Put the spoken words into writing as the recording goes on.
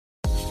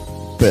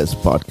best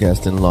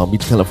podcast in Long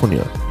Beach,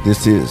 California.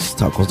 This is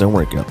Tacos and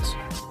Workouts.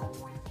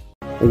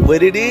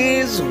 What it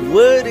is.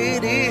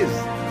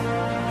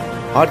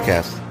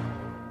 Podcast.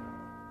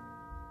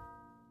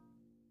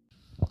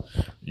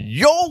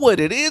 Yo, what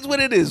it is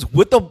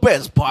with the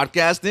best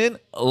podcast in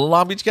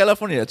Long Beach,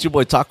 California. It's your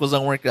boy Tacos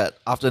and Workout.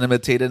 Often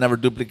imitated, never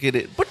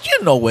duplicated, but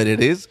you know what it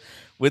is.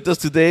 With us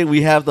today,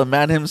 we have the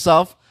man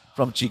himself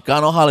from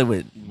Chicano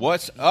Hollywood.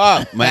 What's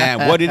up,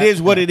 man? What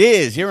it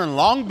is here in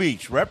Long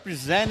Beach,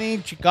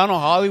 representing Chicano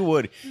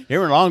Hollywood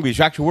here in Long Beach.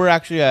 Actually, we're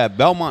at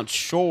Belmont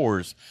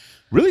Shores.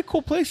 Really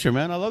cool place here,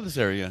 man. I love this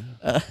area.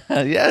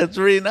 Yeah, it's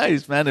really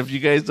nice, man. If you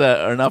guys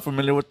are not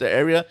familiar with the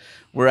area,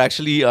 we're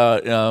actually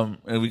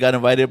we got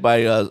invited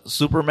by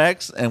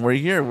Supermax, and we're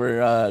here.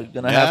 We're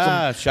gonna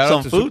have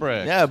some food.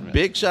 Supermax, yeah, man.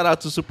 big shout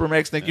out to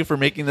Supermax. Thank you for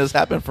making this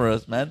happen for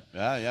us, man.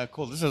 Yeah,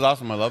 cool. This is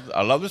awesome. I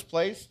love this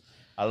place.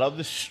 I love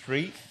the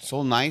street.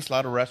 So nice. A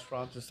lot of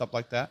restaurants and stuff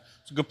like that.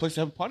 It's a good place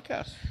to have a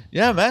podcast.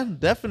 Yeah, man,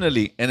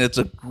 definitely. And it's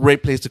a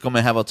great place to come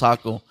and have a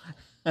taco.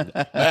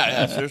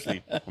 Yeah,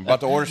 seriously. I'm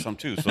about to order some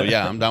too. So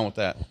yeah, I'm down with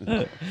that.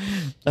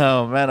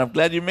 Oh man, I'm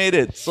glad you made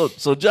it.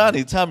 So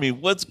Johnny, tell me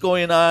what's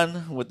going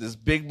on with this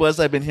big buzz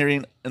I've been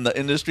hearing in the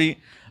industry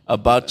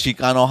about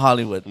Chicano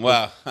Hollywood.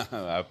 Well,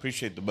 I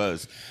appreciate the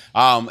buzz.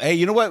 Hey,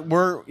 you know what?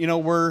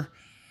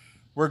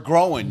 We're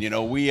growing.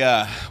 We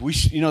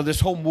this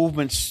whole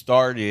movement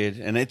started,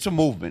 and it's a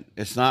movement.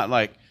 It's not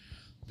like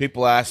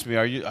people ask me,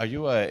 are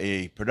you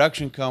a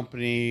production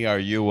company? Are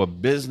you a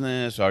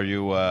business? Are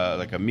you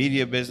like a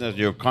media business? Are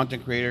you a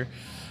content creator?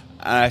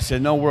 And I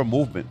said, no, we're a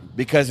movement,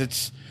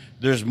 because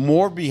there's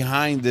more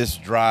behind this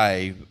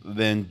drive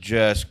than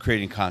just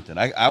creating content.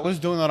 I was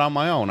doing that on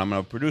my own. I'm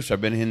a producer.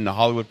 I've been in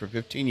Hollywood for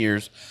 15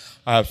 years.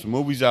 I have some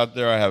movies out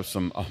there. I have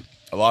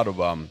a lot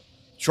of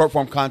short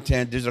form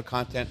content, digital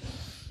content.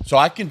 So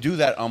I can do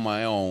that on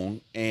my own.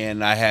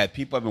 And I had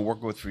people I've been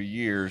working with for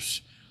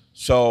years.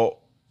 So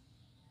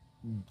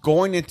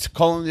going into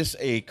calling this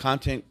a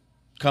content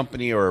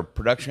company or a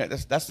production,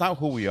 that's not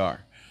who we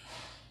are.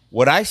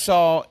 What I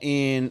saw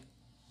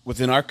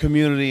within our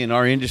community and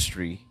our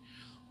industry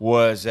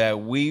was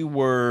that we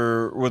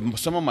were, with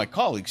some of my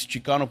colleagues,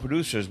 Chicano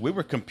producers, we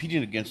were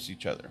competing against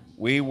each other.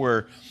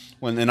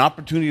 When an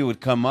opportunity would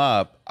come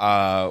up,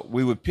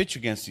 we would pitch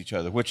against each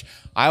other, which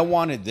I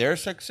wanted their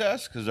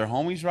success because they're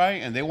homies,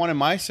 right? And they wanted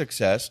my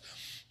success.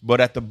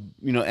 But at the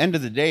end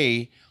of the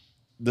day,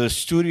 the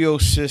studio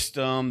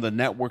system, the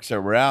networks that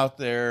were out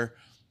there,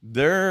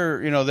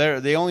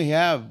 they only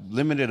have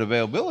limited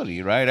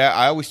availability, right?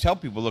 I always tell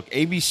people, look,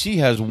 ABC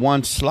has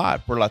one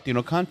slot for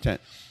Latino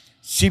content.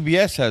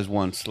 CBS has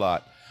one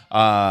slot.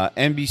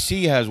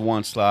 NBC has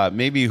one slot.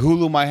 Maybe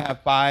Hulu might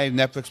have 5.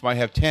 Netflix might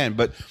have 10.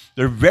 But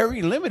they're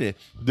very limited.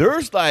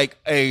 There's like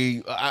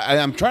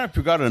I'm trying to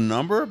figure out a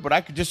number, but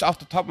I could just off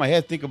the top of my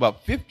head think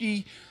about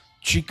 50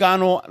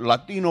 Chicano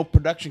Latino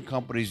production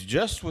companies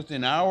just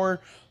within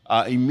our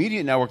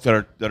immediate network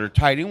that are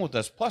tied in with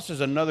us. Plus, there's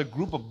another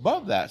group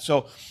above that.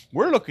 So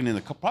we're looking in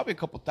probably a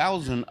couple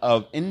thousand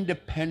of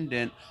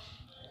independent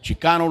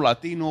Chicano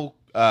Latino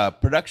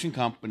production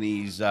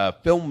companies,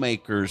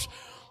 filmmakers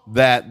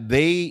that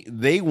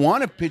they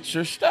want to pitch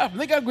their stuff.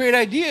 And they got great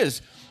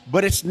ideas,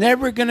 but it's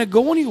never going to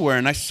go anywhere.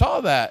 And I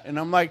saw that, and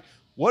I'm like,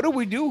 what do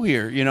we do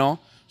here?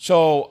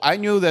 So I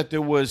knew that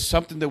there was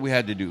something that we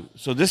had to do.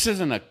 So this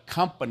isn't a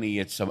company;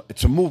 it's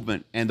a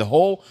movement, and the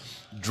whole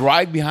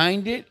drive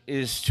behind it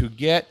is to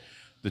get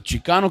the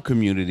Chicano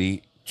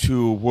community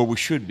to where we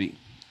should be.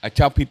 I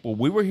tell people,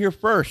 we were here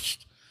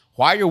first.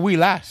 Why are we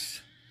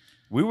last?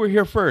 We were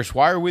here first.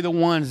 Why are we the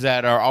ones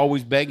that are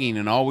always begging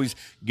and always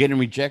getting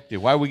rejected?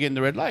 Why are we getting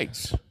the red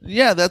lights?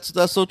 Yeah, that's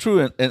so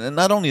true. And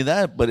not only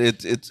that, but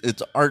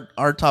it's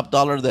our top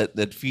dollar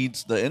that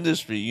feeds the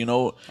industry.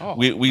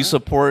 We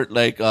support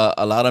like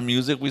a lot of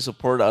music. We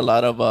support a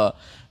lot of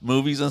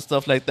movies and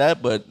stuff like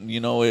that. But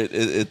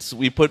it's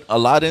we put a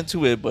lot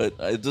into it, but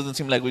it doesn't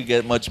seem like we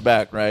get much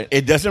back, right?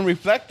 It doesn't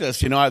reflect us.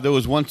 There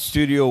was one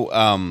studio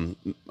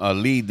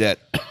lead that,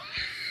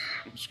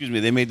 excuse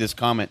me, they made this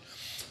comment.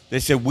 They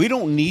said, we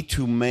don't need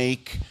to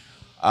make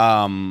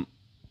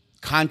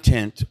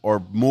content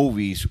or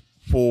movies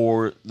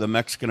for the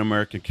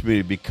Mexican-American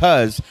community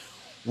because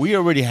we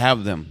already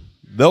have them.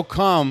 They'll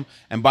come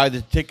and buy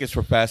the tickets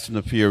for Fast and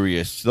the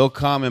Furious. They'll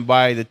come and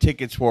buy the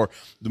tickets for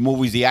the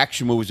movies, the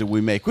action movies that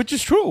we make, which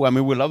is true. I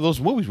mean, we love those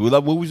movies. We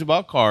love movies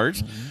about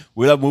cars. Mm-hmm.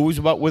 We love movies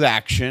with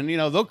action.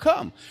 They'll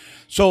come.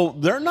 So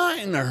they're not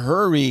in a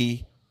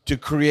hurry to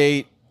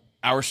create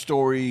our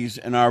stories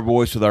and our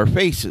voice with our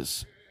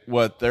faces.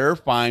 What they're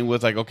fine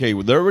with, like, okay,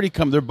 they're already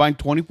come. They're buying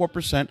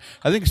 24%.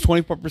 I think it's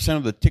 24%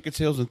 of the ticket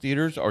sales in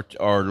theaters are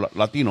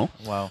Latino.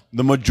 Wow.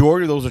 The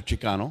majority of those are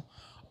Chicano.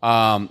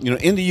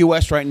 In the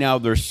U.S. right now,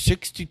 there's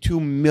 62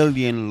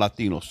 million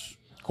Latinos,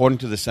 according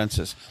to the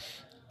census.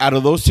 Out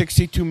of those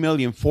 62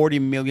 million, 40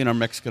 million are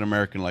Mexican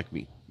American, like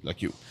me,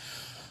 like you.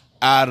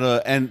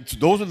 and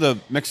those are the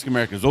Mexican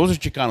Americans. Those are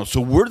Chicanos.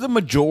 So we're the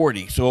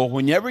majority. So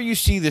whenever you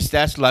see the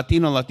stats,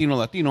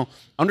 Latino,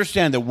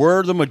 understand that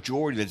we're the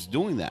majority that's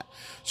doing that.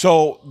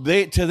 So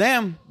they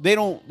don't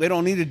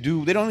need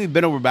to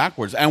bend over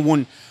backwards. And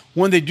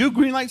when they do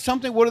greenlight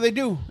something, what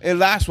do? It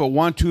lasts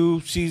 1,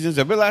 2 seasons.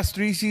 If it lasts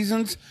 3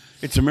 seasons,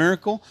 it's a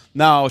miracle.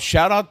 Now,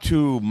 shout out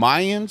to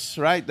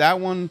Mayans, right? That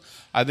one,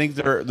 I think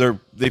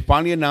they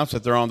finally announced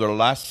that they're on their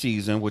last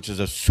season, which is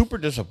a super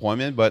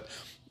disappointment, but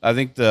I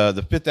think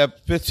the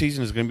fifth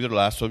season is going to be the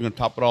last, so they're going to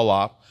top it all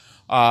off.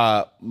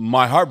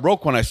 My heart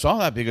broke when I saw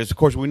that because, of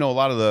course, we know a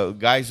lot of the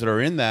guys that are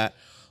in that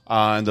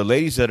and the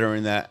ladies that are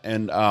in that,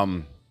 and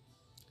I'm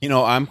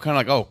kind of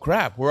like, oh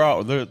crap, we're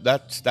out.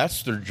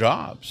 That's their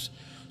jobs.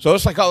 So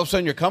it's like all of a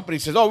sudden your company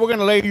says, oh, we're going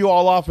to lay you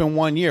all off in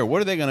 1 year.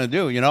 What are they going to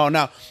do?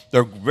 Now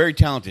they're very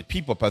talented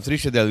people.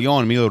 Patricia De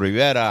Leon, Emilio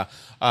Rivera,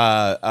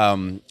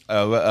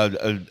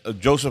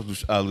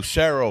 Joseph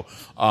Lucero,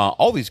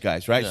 all these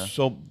guys, right? Yeah.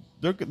 So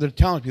they're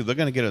talented people. They're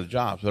going to get other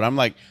jobs. But I'm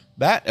like,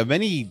 that of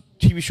any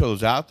TV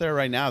shows out there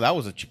right now, that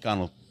was a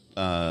Chicano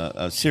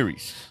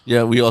series.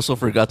 Yeah, we also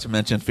forgot to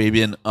mention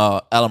Fabian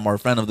Alomar,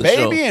 friend of the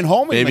show. Fabian,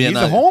 homie. Fabian,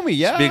 he's a homie,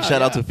 yeah. Big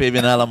shout out to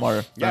Fabian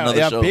Alomar.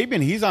 Yeah,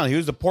 Fabian, he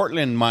was the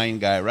Portland mine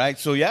guy, right?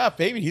 So, yeah,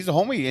 Fabian, he's a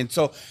homie. And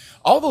so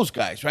all those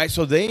guys, right?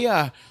 So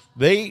now,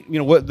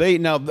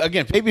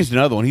 again, Fabian's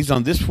another one. He's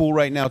on This Fool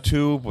right now,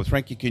 too, with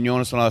Frankie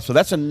Quinones and all that. So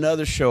that's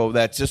another show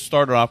that just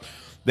started off.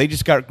 They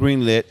just got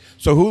greenlit.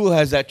 So Hulu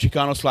has that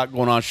Chicano slot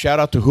going on. Shout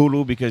out to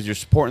Hulu because you're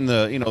supporting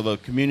the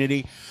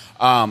community.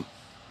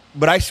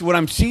 But what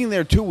I'm seeing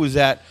there too is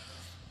that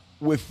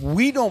if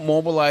we don't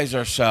mobilize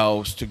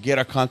ourselves to get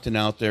our content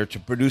out there, to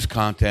produce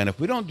content, if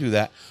we don't do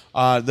that,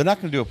 they're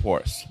not going to do it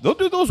for us. They'll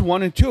do those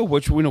 1 and 2,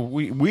 which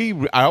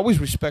I always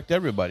respect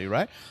everybody,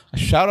 right? A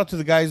shout out to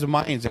the guys of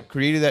Mayans that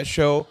created that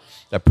show,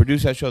 that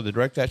produced that show, that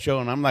direct that show,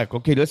 and I'm like,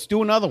 okay, let's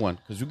do another one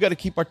because we've got to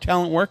keep our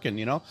talent working.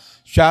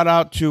 Shout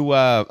out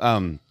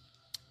to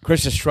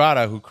Chris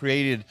Estrada who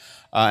created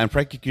and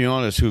Frankie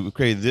Quinones who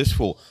created This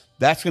Fool.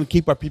 That's going to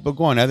keep our people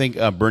going. I think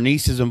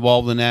Bernice is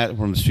involved in that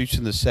from the Streets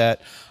and the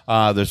Set.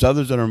 There's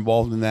others that are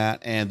involved in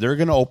that, and they're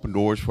going to open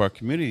doors for our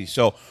community.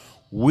 So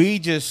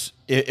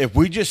if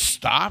we just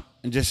stop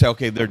and just say,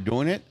 okay, they're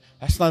doing it,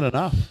 that's not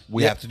enough.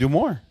 We have to do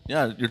more.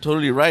 Yeah, you're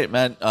totally right,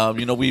 man.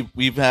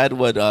 We've had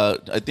what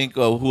I think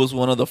who was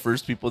one of the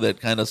first people that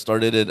kind of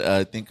started it.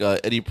 I think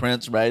Eddie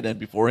Prince, right? And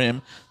before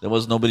him, there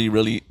was nobody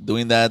really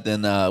doing that.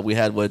 Then we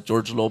had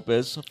George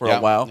Lopez for a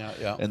while,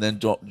 and then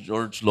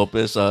George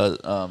Lopez,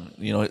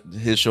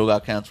 his show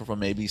got canceled from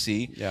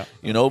ABC. Yeah,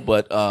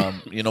 but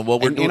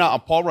what we're doing.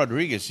 Paul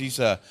Rodriguez,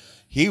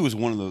 he was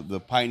one of the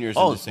pioneers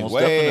in this thing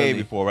way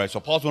definitely. Before, right? So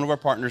Paul's one of our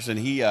partners, and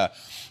he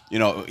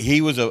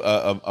was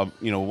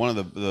one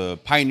of the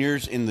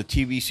pioneers in the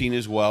TV scene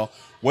as well.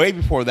 Way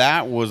before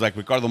that was like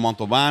Ricardo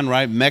Montalban,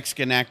 right?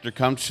 Mexican actor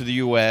comes to the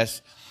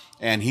U.S.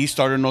 and he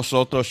started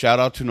Nosotros. Shout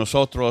out to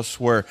Nosotros,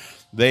 where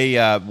they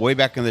way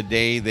back in the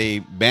day they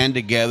band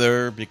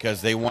together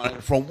because they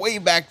wanted from way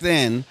back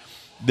then.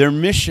 Their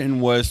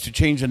mission was to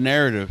change the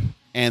narrative,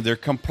 and their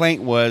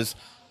complaint was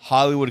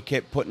Hollywood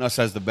kept putting us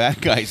as the bad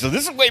guys. So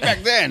this is way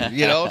back then,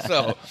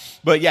 So,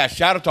 but yeah,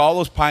 shout out to all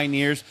those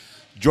pioneers.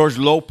 George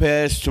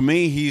Lopez, to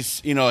me, he's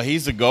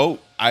a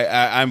GOAT.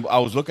 I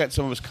was looking at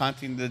some of his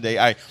content today.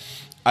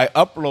 I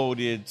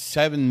uploaded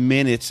 7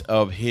 minutes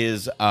of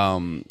his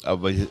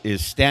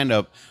stand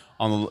up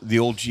on the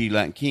old G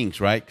Latin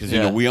Kings, right? Because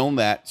we own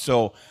that.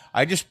 So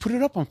I just put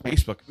it up on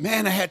Facebook.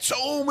 Man, I had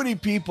so many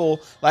people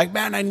like,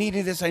 man, I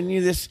needed this,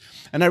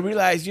 and I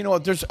realized,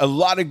 there's a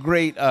lot of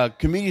great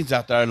comedians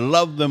out there. I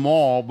love them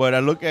all, but I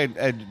look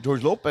at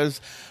George Lopez.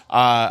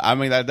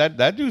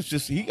 That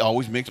dude's he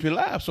always makes me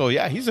laugh. So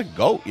yeah, he's a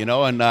GOAT,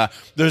 And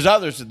there's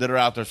others that are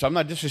out there. So I'm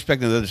not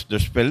disrespecting.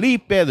 There's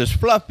Felipe, there's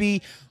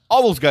Fluffy.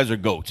 All those guys are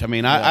GOATs. I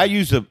mean, I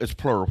use it's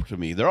plural to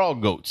me. They're all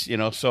GOATs,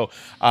 So,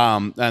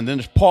 and then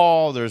there's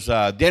Paul. There's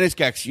Dennis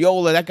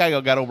Gaxiola. That guy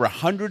got over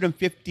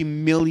 150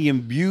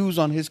 million views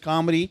on his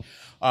comedy.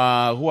 Who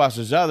else?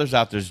 There's others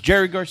out there. There's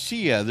Jerry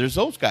Garcia. There's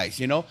those guys,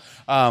 Jesus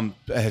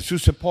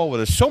Sepulveda.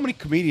 There's so many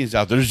comedians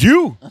out there. There's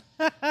you.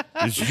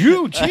 It's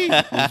you, Chief.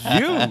 It's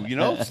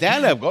you,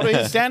 stand up. Go to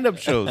his stand up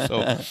shows.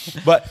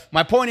 So, but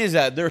my point is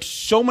that there's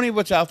so many of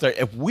us out there.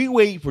 If we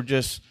wait for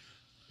just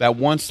that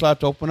one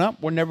slot to open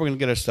up, we're never going to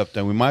get our stuff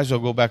done. We might as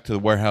well go back to the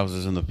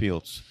warehouses in the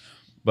fields.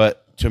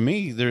 But to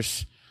me,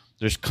 there's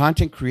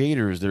content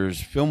creators, there's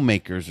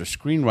filmmakers, there's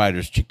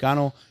screenwriters,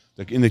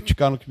 in the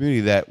Chicano community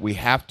that we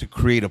have to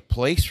create a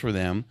place for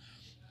them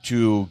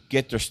to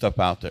get their stuff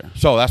out there.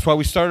 So that's why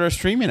we started our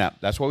streaming app.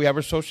 That's why we have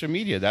our social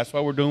media. That's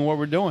why we're doing what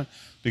we're doing,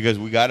 because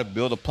we got to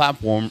build a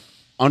platform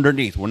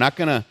underneath. We're not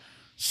going to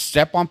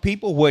step on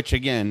people, which,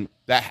 again,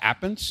 that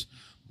happens.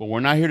 But we're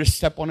not here to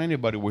step on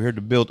anybody. We're here to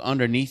build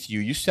underneath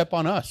you. You step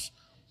on us.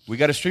 We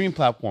got a streaming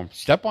platform.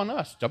 Step on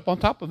us. Step on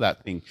top of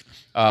that thing.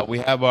 We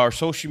have our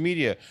social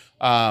media.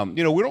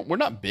 We're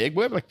not big.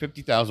 We have like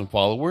 50,000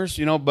 followers.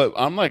 But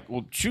I'm like,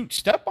 well, shoot,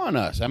 step on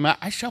us. I mean,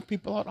 I shout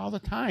people out all the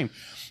time.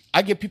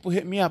 I get people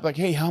hitting me up like,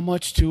 hey, how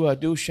much to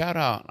do a shout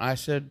out? I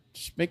said,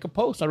 just make a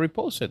post. I'll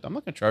repost it. I'm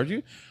not gonna charge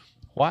you.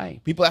 Why?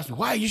 People ask me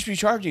why you should be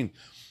charging.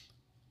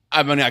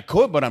 I mean, I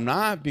could, but I'm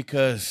not,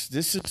 because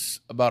this is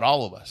about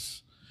all of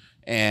us.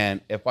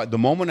 And the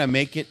moment I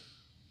make it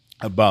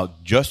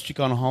about just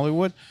Chicano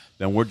Hollywood,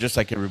 then we're just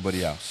like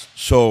everybody else.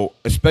 So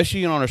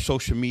especially on our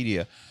social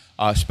media,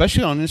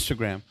 especially on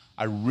Instagram,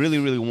 I really,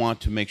 really want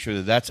to make sure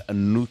that that's a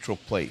neutral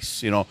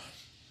place.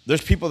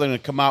 There's people that are going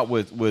to come out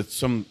with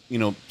some,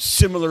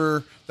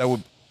 similar, that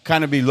would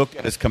kind of be looked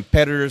at as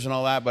competitors and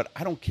all that, but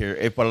I don't care.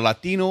 If a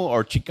Latino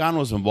or Chicano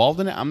is involved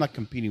in it, I'm not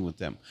competing with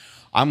them.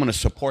 I'm going to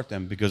support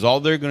them, because all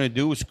they're going to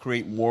do is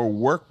create more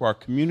work for our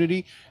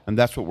community, and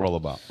that's what we're all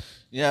about.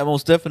 Yeah,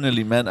 most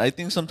definitely, man. I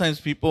think sometimes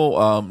people,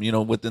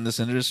 within this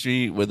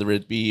industry, whether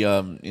it be,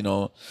 comedy,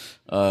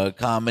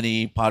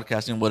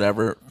 podcasting,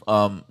 whatever,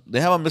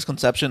 they have a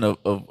misconception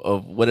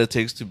of what it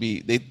takes to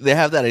be. They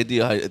have that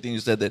idea. I think you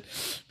said that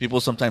people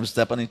sometimes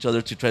step on each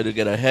other to try to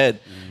get ahead,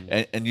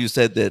 and you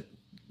said that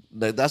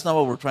that's not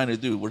what we're trying to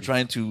do. We're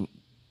trying to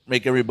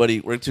make everybody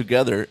work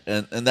together,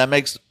 and that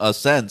makes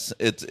sense.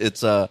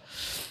 It's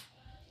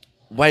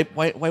Why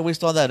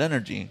waste all that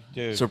energy?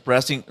 Dude.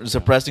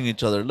 Suppressing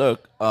each other?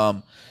 Look,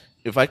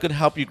 if I could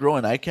help you grow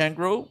and I can't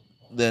grow,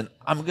 then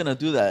I'm gonna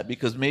do that,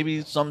 because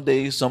maybe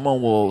someday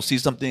someone will see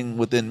something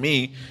within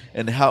me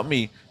and help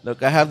me.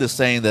 Look, I have this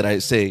saying that I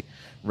say,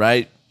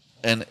 right,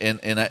 and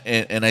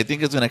I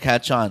think it's gonna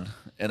catch on.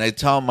 And I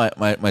tell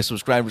my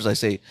subscribers, I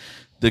say,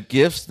 the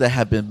gifts that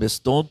have been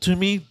bestowed to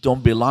me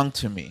don't belong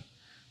to me.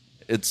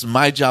 It's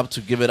my job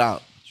to give it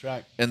out.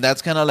 Right. And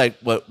that's kind of like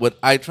what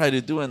I try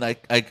to do, and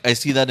I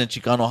see that in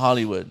Chicano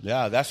Hollywood.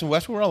 Yeah, that's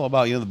what we're all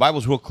about. The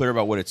Bible's real clear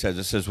about what it says.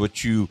 It says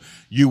what you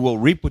will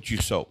reap what you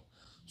sow.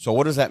 So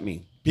what does that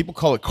mean? People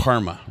call it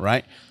karma,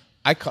 right?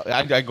 I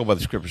go by the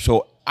scripture.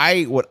 So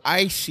what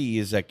I see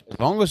is that as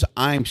long as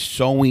I'm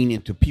sowing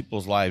into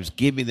people's lives,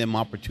 giving them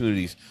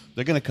opportunities,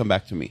 they're going to come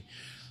back to me.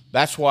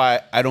 That's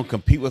why I don't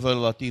compete with other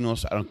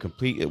Latinos. I don't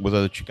compete with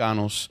other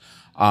Chicanos.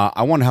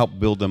 I want to help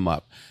build them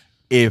up.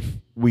 If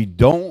we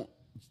don't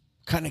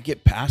kind of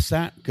get past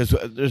that, because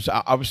there's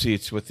obviously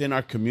it's within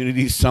our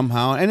community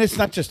somehow, and it's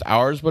not just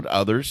ours but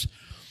others,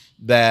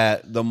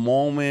 that the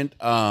moment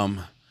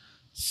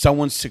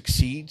someone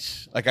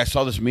succeeds, like I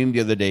saw this meme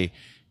the other day.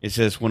 It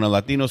says, when a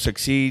Latino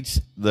succeeds,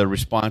 the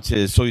response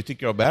is, so you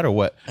think you're bad or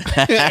what?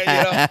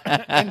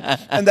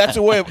 and that's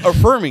a way of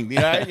affirming,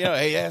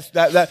 hey, yes,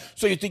 that.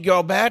 So you think you're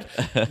all bad?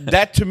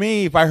 That, to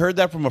me, if I heard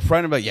that from a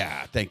friend, I'm like,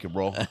 yeah, thank you,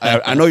 bro.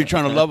 I know you're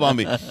trying to love on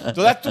me.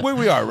 So that's the way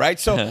we are, right?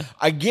 So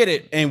I get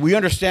it, and we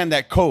understand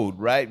that code,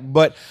 right?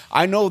 But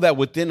I know that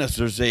within us,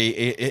 there's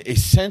a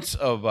sense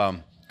of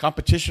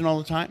competition all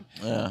the time.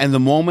 Yeah. And the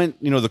moment,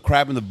 the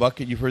crab in the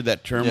bucket, you've heard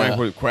that term, right?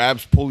 Where the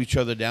crabs pull each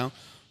other down.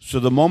 So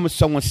the moment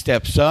someone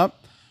steps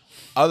up,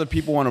 other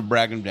people want to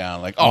brag them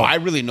down. Like, oh, I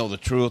really know the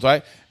truth,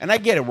 right? And I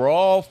get it. We're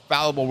all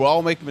fallible. We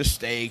all make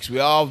mistakes. We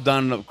all have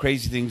done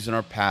crazy things in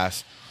our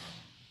past.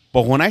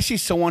 But when I see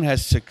someone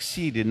has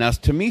succeeded, now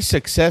to me,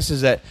 success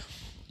is that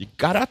you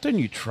got out there and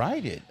you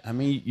tried it. I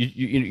mean,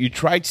 you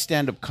tried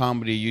stand-up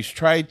comedy. You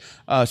tried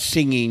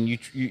singing.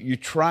 You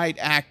tried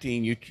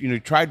acting. You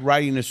tried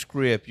writing a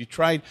script. You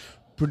tried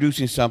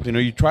producing something, or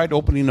you tried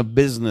opening a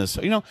business.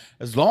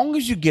 As long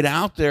as you get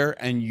out there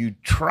and you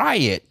try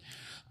it,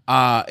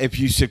 if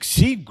you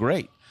succeed,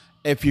 great.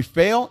 If you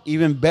fail,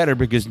 even better,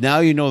 because now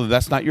you know that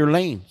that's not your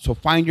lane. So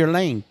find your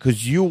lane,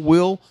 because you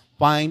will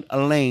find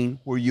a lane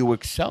where you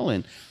excel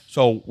in.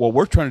 So what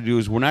we're trying to do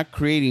is we're not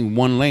creating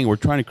one lane. We're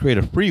trying to create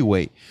a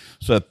freeway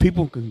so that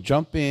people can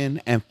jump in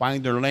and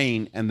find their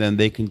lane, and then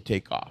they can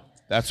take off.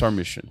 That's our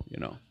mission,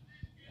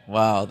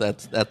 Wow,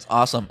 that's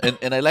awesome.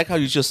 And I like how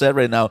you just said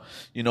right now,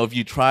 if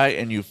you try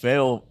and you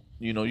fail,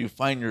 you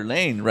find your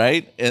lane,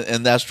 right?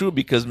 And that's true,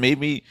 because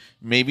maybe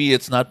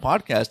it's not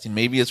podcasting,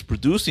 maybe it's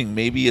producing,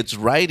 maybe it's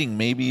writing,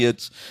 maybe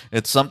it's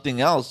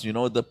something else.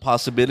 The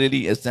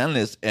possibility is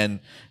endless. And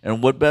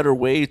what better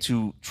way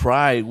to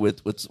try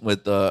with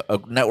a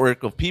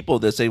network of people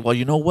that say, well,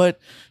 you know what,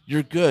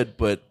 you're good,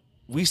 but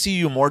we see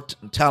you more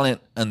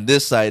talent on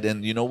this side,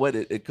 and you know what?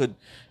 It could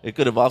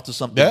evolve to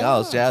something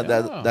else. Yeah,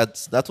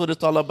 that's what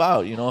it's all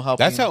about. Helping.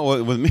 That's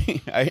how with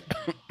me.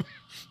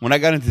 When I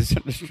got into this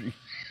industry,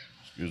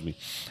 excuse me,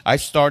 I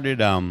started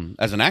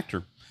as an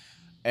actor,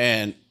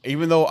 and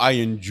even though I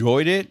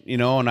enjoyed it,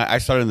 and I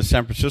started in the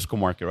San Francisco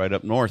market right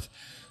up north,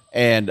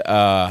 and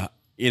I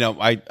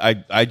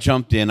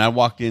jumped in. I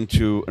walked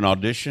into an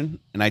audition,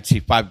 and I'd see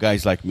 5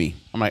 guys like me.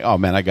 I'm like, oh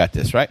man, I got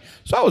this, right?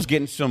 So I was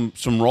getting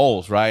some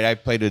roles, right? I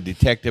played a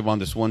detective on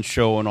this one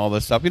show and all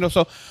this stuff,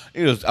 So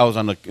I was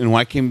on the. When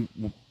I came,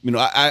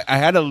 I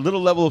had a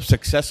little level of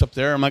success up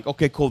there. I'm like,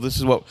 okay, cool. This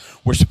is what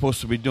we're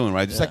supposed to be doing,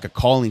 right? It's like a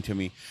calling to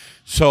me.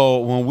 So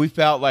when we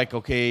felt like,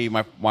 okay,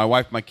 my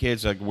wife, my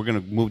kids, like, we're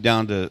gonna move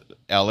down to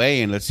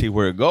L.A. and let's see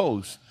where it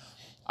goes.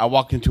 I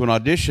walked into an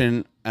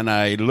audition and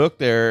I looked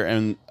there,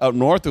 and up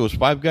north there was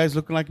 5 guys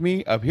looking like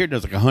me. Up here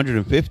there's like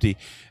 150,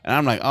 and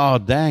I'm like, oh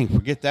dang,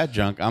 forget that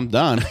junk. I'm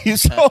done.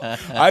 So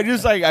I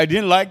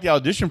didn't like the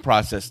audition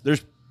process.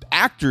 There's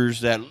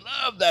actors that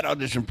love that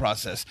audition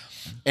process,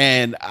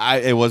 and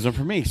it wasn't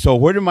for me. So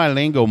where did my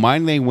lane go? My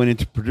lane went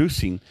into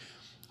producing.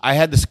 I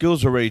had the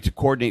skills already to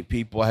coordinate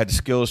people. I had the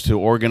skills to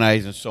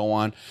organize and so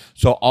on.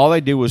 So all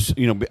I did was,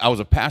 I was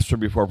a pastor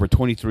before for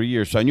 23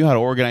 years. So I knew how to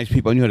organize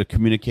people. I knew how to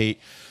communicate.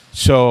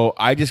 So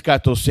I just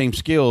got those same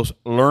skills,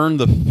 learned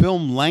the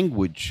film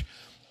language,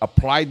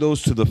 applied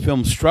those to the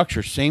film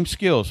structure, same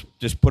skills,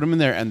 just put them in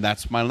there. And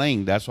that's my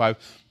lane. That's why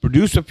I've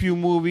produced a few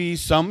movies,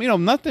 some,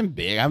 nothing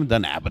big. I haven't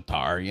done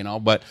Avatar,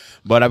 but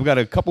I've got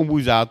a couple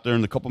movies out there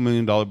in the couple $1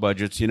 million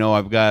budgets.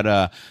 I've got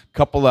a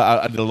couple of,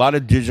 I did a lot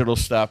of digital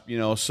stuff,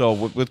 so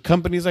with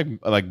companies like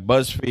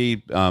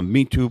BuzzFeed,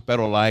 Me Too,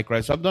 Pero Like,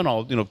 right? So I've done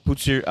all,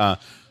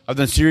 I've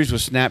done series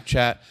with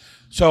Snapchat.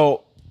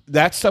 So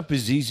that stuff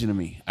is easy to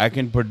me. I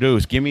can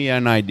produce. Give me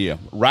an idea.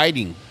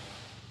 Writing.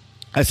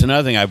 That's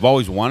another thing I've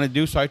always wanted to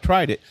do, so I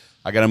tried it.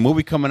 I got a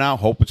movie coming out.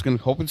 Hope it's gonna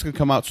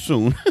come out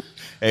soon.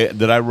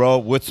 That I wrote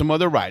with some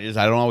other writers.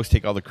 I don't always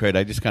take all the credit.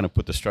 I just kind of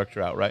put the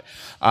structure out, right?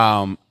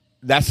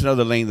 That's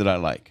another lane that I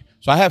like.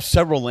 So I have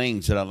several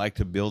lanes that I like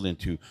to build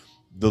into.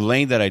 The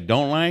lane that I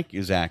don't like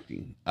is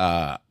acting.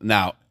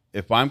 Now,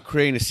 if I'm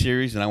creating a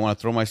series and I want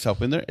to throw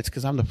myself in there, it's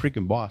because I'm the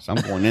freaking boss. I'm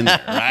going in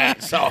there,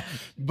 right? So,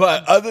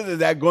 but other than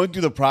that, going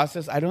through the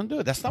process, I don't do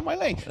it. That's not my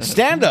lane.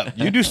 Stand up.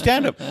 You do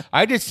stand up.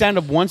 I did stand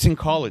up once in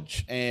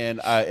college, and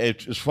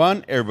it was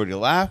fun. Everybody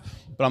laughed.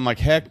 But I'm like,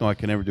 heck no, I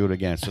can never do it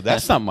again. So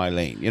that's not my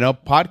lane.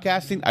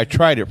 Podcasting, I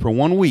tried it for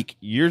 1 week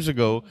years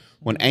ago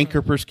when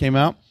Anchor first came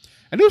out.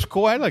 And it was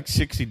cool. I had like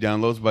 60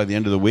 downloads by the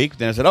end of the week.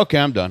 Then I said, okay,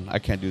 I'm done. I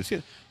can't do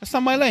this. That's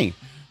not my lane.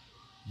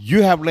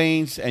 You have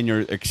lanes and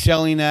you're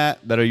excelling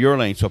at that are your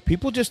lanes. So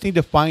people just need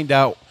to find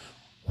out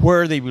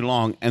where they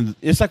belong. And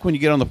it's like when you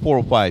get on the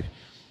 405.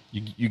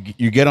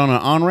 You get on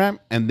an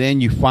on-ramp and then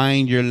you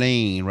find your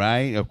lane,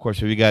 right? Of course,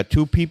 if you got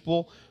 2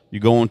 people, you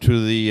go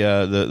into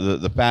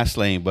the fast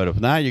lane. But if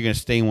not, you're going to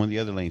stay in one of the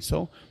other lanes.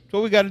 So that's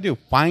what we got to do.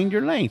 Find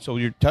your lane. So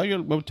tell your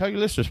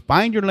listeners,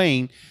 find your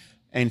lane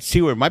and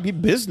see where it might be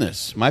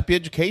business, might be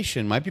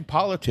education, might be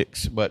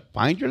politics, but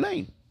find your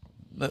lane.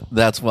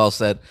 That's well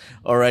said.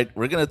 All right,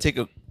 we're going to take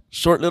a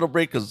short little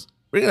break because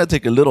we're going to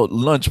take a little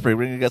lunch break.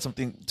 We're going to get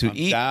something to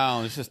eat.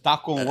 Down. This is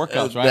taco and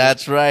workouts, right?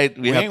 That's right.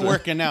 We ain't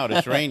working out.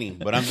 It's raining,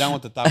 but I'm down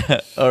with the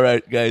tacos. All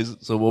right, guys.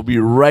 So we'll be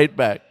right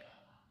back.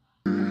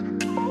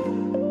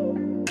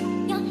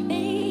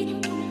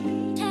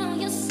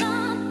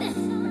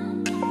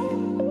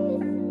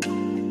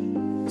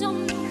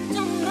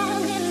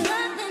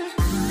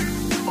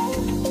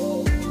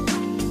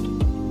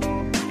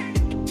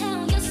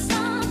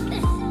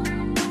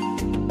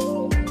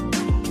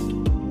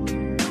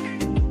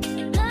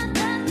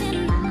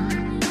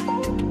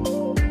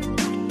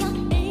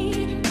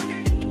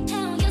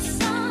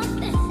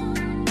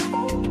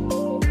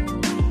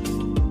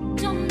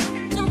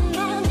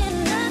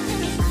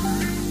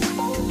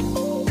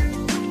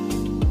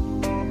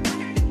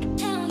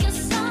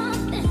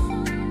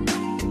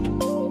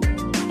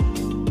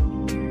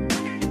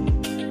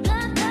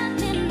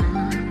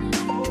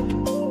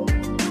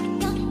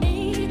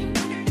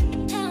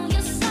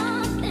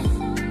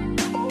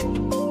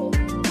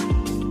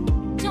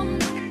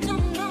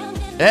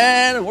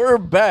 And we're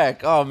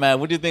back. Oh man,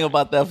 what do you think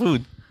about that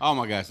food? Oh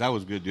my gosh, that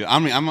was good, dude. I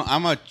mean,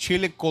 I'm a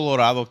chile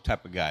colorado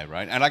type of guy,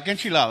 right? I like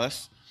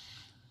enchiladas.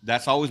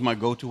 That's always my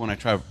go-to when I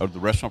try the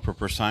restaurant for the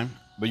first time.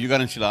 But you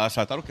got enchiladas,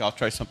 so I thought, okay, I'll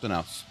try something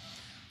else.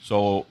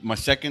 So my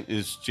second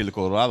is chile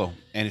colorado,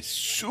 and it's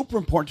super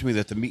important to me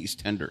that the meat is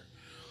tender.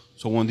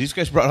 So when these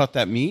guys brought out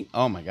that meat,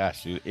 oh my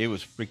gosh, dude, it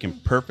was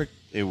freaking perfect.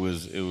 It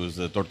was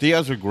the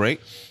tortillas were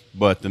great,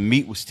 but the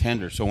meat was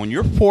tender. So when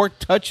your fork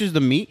touches the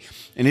meat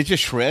and it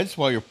just shreds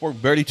while your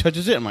fork barely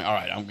touches it, I'm like, all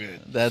right, I'm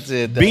good. That's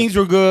it. Beans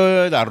were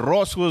good.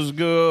 Arroz was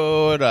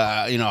good.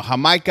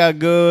 Jamaica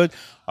good.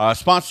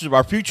 Sponsors,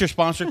 our future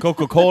sponsor,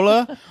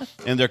 Coca-Cola,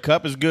 and their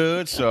cup is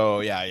good.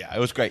 So yeah, it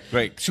was great.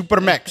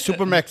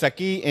 Supermex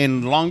aquí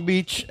in Long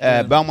Beach,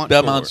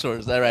 Belmont Shores.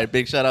 Is that right?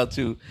 Big shout out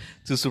to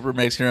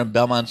Supermex here in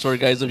Belmont Shores,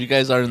 guys. If you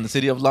guys are in the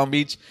city of Long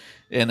Beach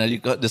and you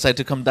decide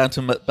to come down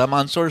to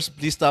Belmont Shores,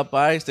 please stop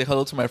by, say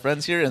hello to my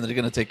friends here, and they're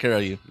gonna take care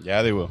of you.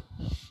 Yeah, they will.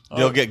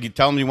 They'll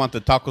tell them you want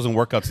the tacos and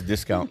workouts at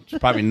discount. It's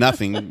probably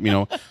nothing,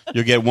 you'll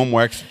get one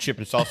more extra chip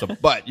and salsa,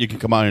 but you can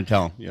come out and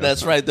tell them.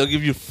 That's right. They'll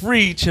give you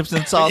free chips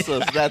and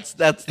salsas.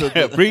 That's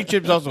the free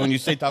chips also when you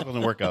say tacos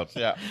and workouts.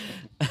 Yeah.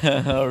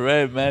 All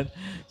right, man.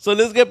 So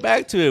let's get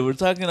back to it. We're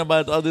talking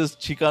about all this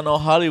Chicano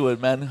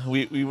Hollywood, man.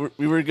 We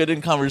were good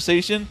in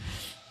conversation.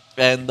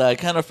 And I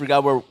kind of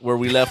forgot where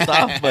we left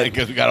off, but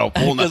because we got a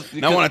full now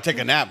I want to take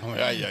a nap.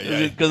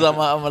 Because I'm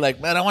like,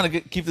 man, I want to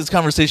keep this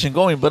conversation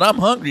going, but I'm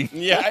hungry.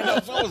 Yeah, I know.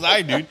 So was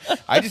I, dude.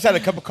 I just had a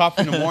cup of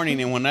coffee in the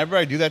morning, and whenever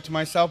I do that to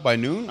myself by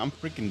noon, I'm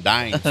freaking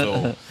dying.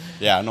 So,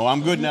 yeah, no,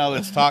 I'm good now.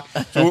 Let's talk.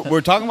 So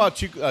we're talking about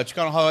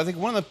Chicano Hollywood. I think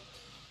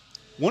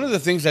one of the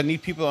things I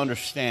need people to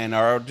understand,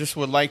 or I just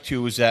would like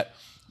to, is that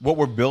what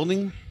we're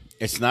building,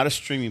 it's not a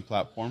streaming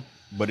platform,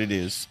 but it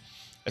is.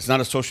 It's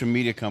not a social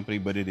media company,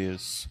 but it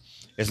is.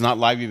 It's not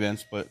live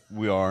events, but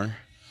we are.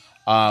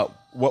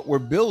 What we're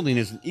building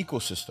is an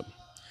ecosystem.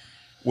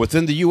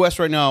 Within the U.S.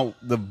 right now,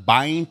 the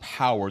buying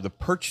power, the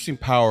purchasing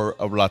power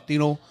of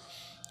Latino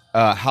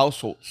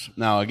households.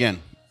 Now,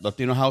 again,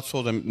 Latino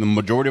households, and the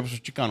majority of us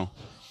are Chicano,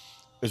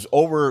 is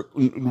over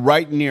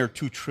right near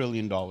 $2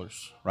 trillion, right?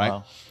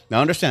 Wow.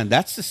 Now, understand,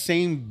 that's the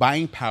same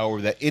buying power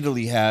that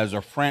Italy has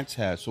or France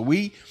has. So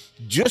we,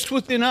 just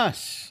within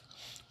us,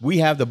 we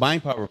have the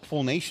buying power of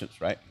full nations,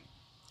 right?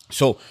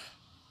 So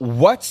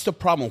what's the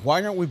problem?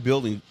 Why aren't we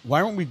building?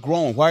 Why aren't we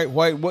growing?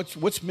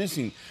 What's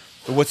missing?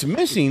 What's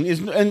missing is,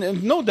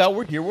 and no doubt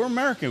we're here, we're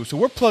American, so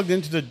we're plugged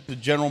into the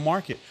general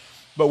market.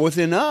 But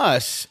within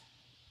us,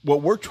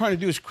 what we're trying to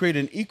do is create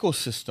an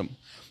ecosystem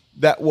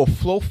that will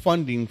flow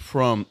funding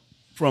from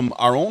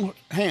our own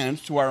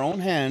hands to our own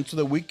hands so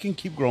that we can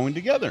keep growing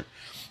together.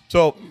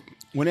 So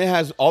when it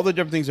has all the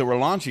different things that we're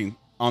launching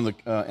on the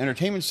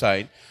entertainment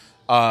side,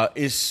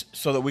 is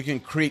so that we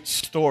can create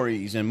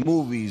stories and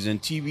movies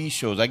and TV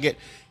shows. I get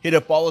hit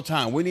up all the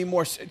time. We need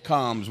more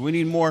sitcoms. We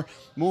need more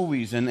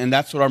movies. And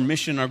that's what our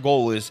mission, our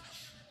goal is.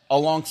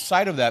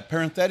 Alongside of that,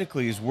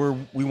 parenthetically, is where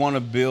we want to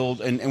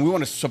build and we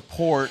want to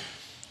support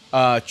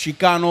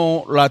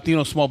Chicano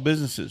Latino small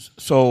businesses.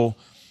 So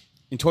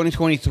in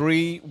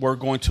 2023, we're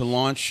going to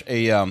launch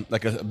a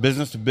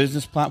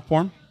business-to-business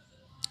platform.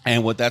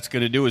 And what that's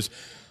going to do is,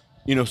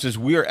 since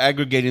we are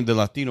aggregating the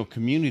Latino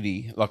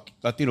community,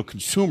 Latino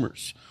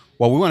consumers,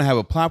 we want to have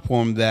a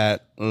platform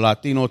that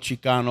Latino,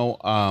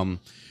 Chicano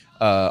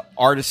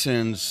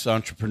artisans,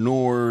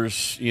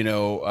 entrepreneurs,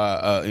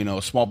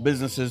 small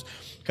businesses,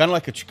 kind of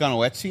like a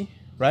Chicano Etsy,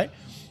 right?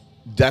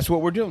 That's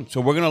what we're doing.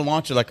 So we're going to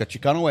launch it like a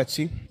Chicano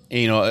Etsy.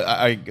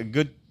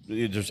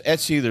 There's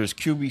Etsy, there's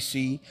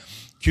QVC.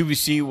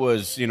 QVC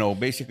was,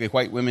 basically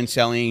white women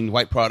selling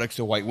white products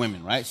to white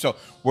women, right? So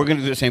we're going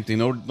to do the same thing.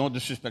 No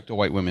disrespect to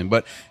white women,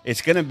 but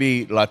it's going to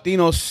be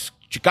Latinos,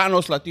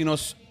 Chicanos,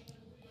 Latinos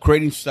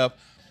creating stuff,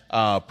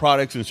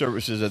 products and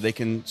services that they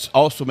can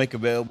also make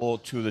available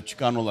to the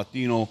Chicano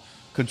Latino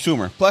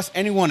consumer, plus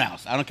anyone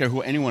else. I don't care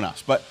who anyone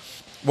else. But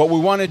what we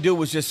want to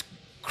do is just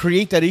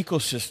create that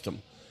ecosystem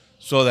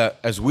so that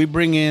as we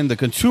bring in the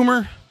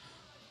consumer,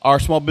 our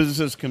small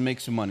businesses can make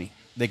some money.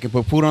 They can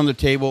put food on the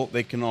table.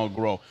 They can all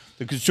grow.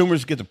 The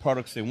consumers get the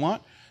products they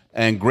want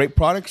and great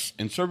products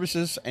and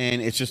services,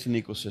 and it's just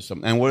an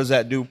ecosystem. And what does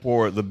that do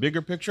for the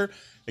bigger picture?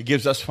 It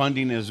gives us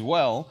funding as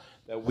well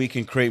that we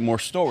can create more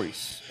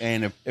stories.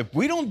 And if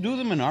we don't do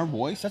them in our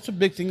voice, that's a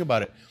big thing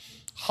about it.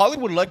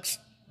 Hollywood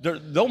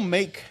they'll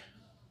make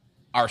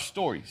our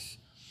stories,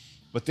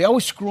 but they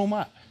always screw them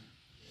up.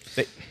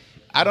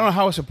 I don't know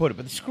how else to put it,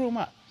 but they screw them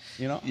up.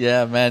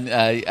 Yeah, man.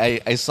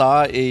 I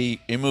saw a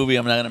movie.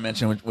 I'm not going to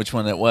mention which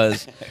one it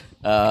was.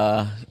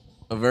 A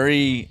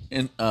very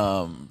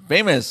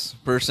famous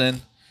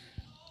person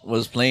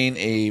was playing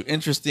a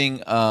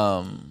interesting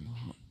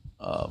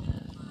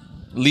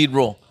lead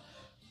role.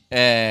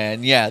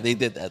 And yeah, they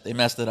did that. They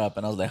messed it up.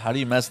 And I was like, how do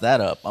you mess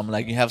that up? I'm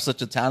like, you have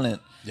such a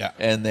talent. Yeah.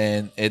 And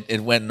then it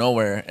went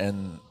nowhere.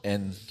 And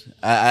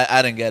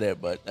I didn't get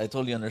it, but I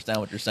totally understand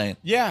what you're saying.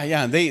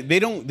 Yeah. They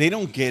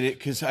don't get it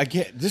because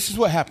this is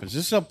what happens.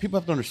 This is how people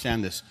have to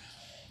understand this.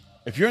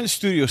 If you're in the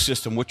studio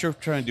system, what you're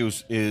trying to do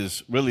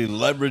is really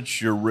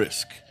leverage your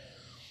risk.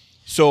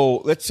 So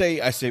let's say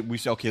we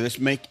say, okay, let's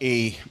make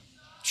a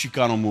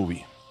Chicano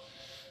movie.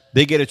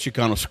 They get a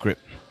Chicano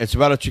script. It's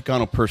about a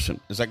Chicano person.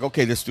 It's like,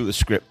 okay, let's do the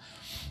script.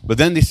 But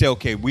then they say,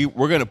 okay, we're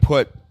going to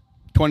put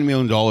 $20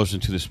 million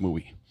into this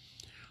movie.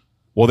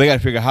 Well, they got to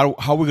figure out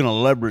how we're going to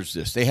leverage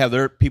this. They have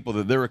their people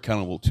that they're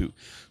accountable to.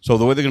 So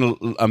the way they're going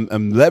to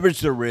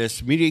leverage the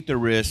risk, mediate the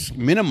risk,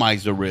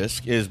 minimize the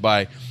risk is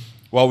by,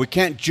 we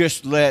can't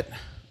just let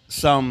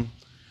some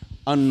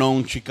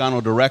unknown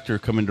Chicano director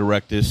come and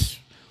direct this.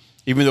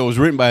 Even though it was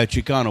written by a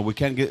Chicano, we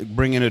can't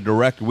bring in a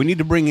director. We need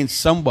to bring in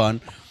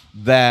someone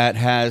that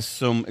has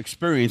some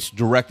experience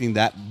directing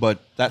that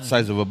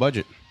size of a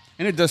budget.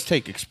 And it does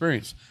take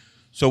experience.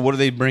 So what do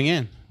they bring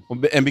in?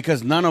 And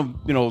because none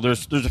of,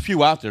 there's a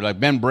few out there, like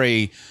Ben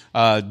Bray,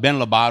 Ben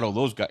Lobato,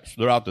 those guys,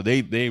 they're out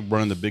there. They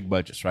run the big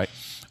budgets, right?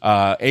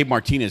 Abe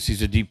Martinez,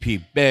 he's a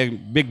DP,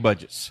 big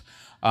budgets.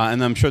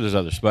 And I'm sure there's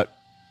others. But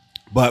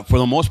for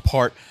the most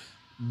part,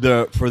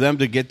 for them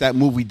to get that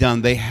movie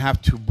done, they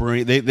have to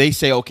bring, they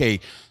say, okay,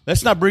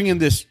 let's not bring in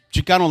this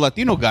Chicano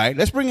Latino guy.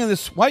 Let's bring in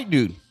this white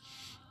dude.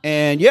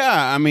 And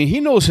yeah, I mean, he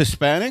knows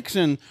Hispanics,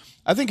 and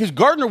I think his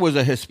gardener was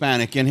a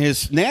Hispanic, and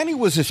his nanny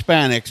was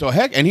Hispanic. So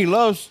heck, and he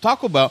loves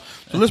Taco Bell.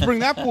 So let's bring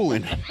that fool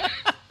in,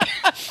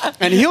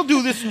 and he'll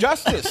do this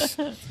justice.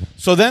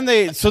 So then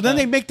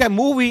they make that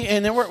movie,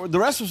 and then the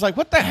rest was like,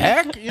 what the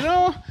heck,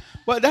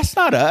 But But that's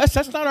not us.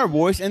 That's not our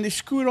voice. And they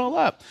screw it all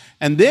up.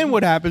 And then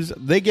what happens,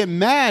 they get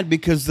mad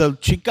because the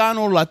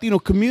Chicano Latino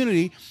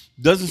community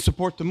doesn't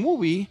support the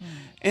movie.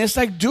 And it's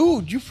like,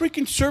 dude, you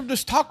freaking served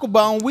us Taco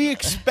Bell, and we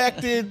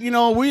expected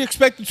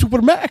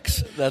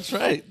Supermax. That's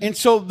right. And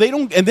so they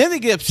don't, and then they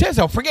get upset.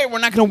 So forget, we're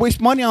not going to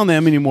waste money on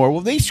them anymore. Well,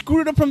 they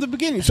screwed it up from the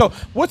beginning. So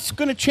what's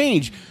going to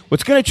change?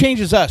 What's going to change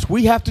is us.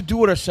 We have to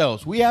do it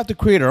ourselves. We have to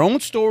create our own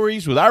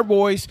stories with our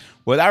voice,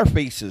 with our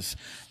faces.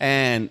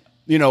 And,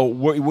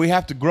 we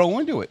have to grow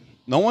into it.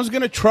 No one's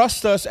going to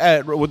trust us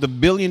with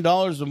 $1 billion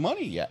of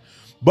money yet.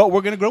 But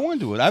we're going to grow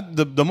into it.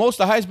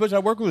 The highest budget I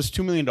worked with was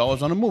 $2 million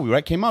on a movie,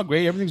 right? Came out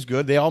great. Everything's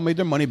good. They all made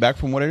their money back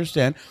from what I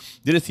understand.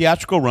 Did a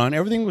theatrical run.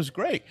 Everything was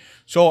great.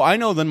 So I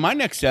know then my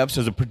next steps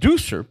as a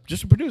producer,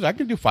 just a producer, I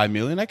can do $5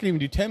 million. I can even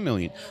do $10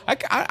 million.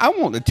 I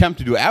won't attempt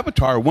to do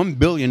Avatar, a $1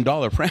 billion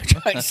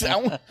franchise.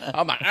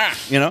 I'm like,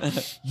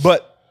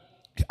 But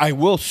I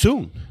will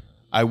soon.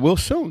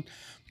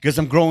 Because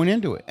I'm growing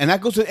into it. And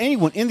that goes with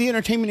anyone in the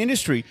entertainment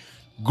industry.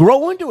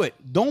 Grow into it.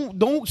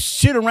 Don't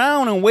sit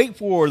around and wait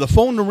for the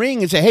phone to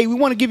ring and say, hey, we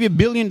want to give you $1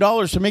 billion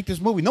to make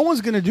this movie. No one's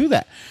going to do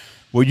that.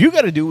 What you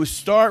got to do is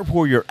start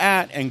where you're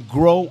at and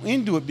grow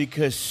into it,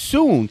 because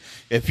soon,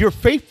 if you're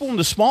faithful in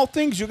the small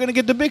things, you're going to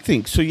get the big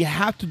things. So you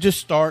have to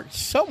just start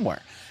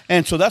somewhere.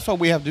 And so that's what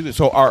we have to do.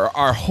 So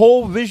our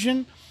whole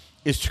vision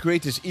is to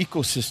create this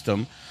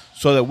ecosystem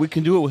so that we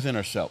can do it within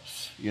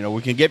ourselves.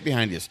 We can get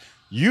behind this.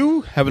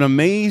 You have an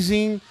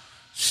amazing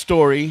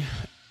story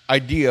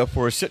idea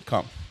for a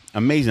sitcom.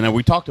 Amazing. And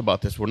we talked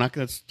about this. We're not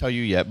going to tell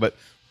you yet, but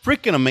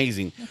freaking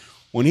amazing.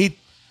 When he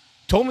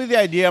told me the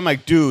idea, I'm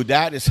like, dude,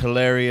 that is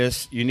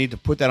hilarious. You need to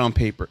put that on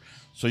paper.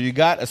 So you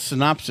got a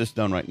synopsis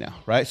done right now,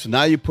 right? So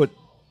now you put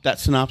that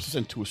synopsis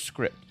into a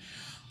script.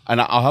 And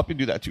I'll help you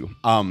do that too.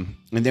 And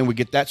then we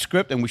get that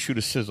script and we shoot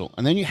a sizzle.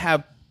 And then you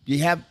have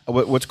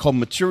what's called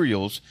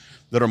materials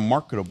that are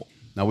marketable.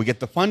 Now we get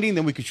the funding,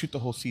 then we can shoot the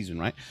whole season,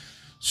 right?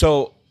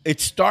 So it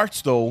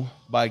starts, though,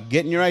 by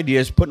getting your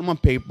ideas, putting them on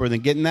paper,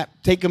 then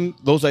taking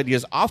those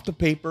ideas off the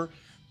paper,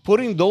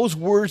 putting those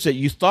words that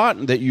you thought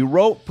and that you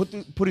wrote,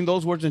 putting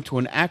those words into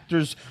an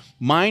actor's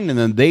mind, and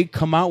then they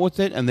come out with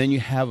it, and then you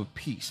have a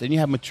piece. Then you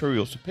have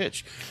materials to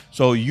pitch.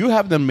 So you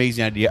have an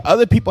amazing idea.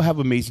 Other people have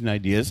amazing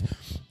ideas.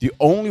 The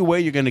only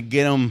way you're going to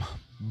get them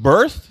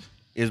birthed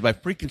is by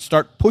freaking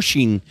start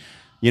pushing.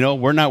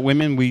 We're not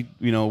women. We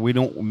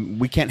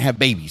can't have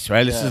babies,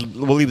 right?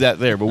 We'll leave that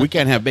there, but we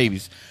can't have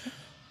babies.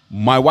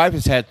 My wife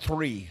has had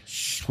 3.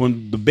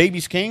 When the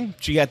babies came,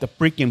 she had to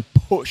freaking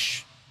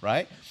push,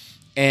 right?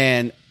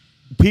 And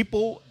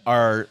people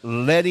are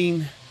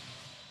letting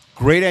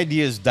great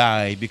ideas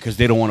die because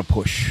they don't want to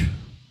push.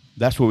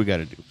 That's what we got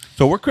to do.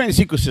 So we're creating this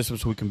ecosystem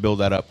so we can build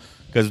that up,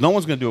 because no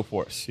one's going to do it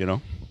for us,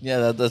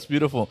 Yeah, that's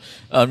beautiful.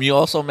 You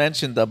also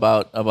mentioned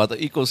about the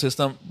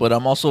ecosystem, but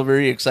I'm also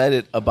very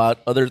excited about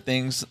other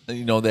things,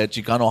 that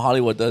Chicano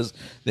Hollywood does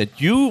that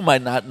you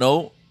might not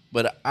know.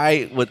 But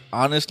I would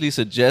honestly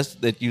suggest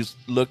that you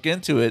look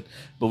into it.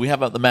 But we have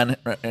the man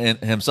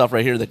himself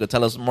right here that could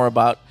tell us more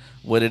about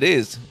what it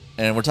is.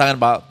 And we're talking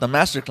about the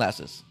master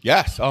classes.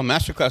 Yes. Oh,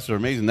 master classes are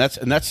amazing. That's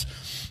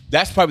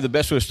probably the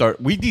best way to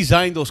start. We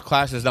designed those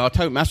classes. Now, I'll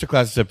tell you, master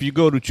classes, if you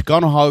go to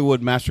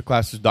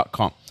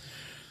ChicanoHollywoodMasterclasses.com,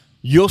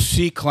 you'll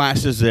see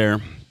classes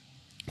there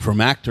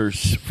from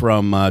actors,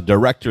 from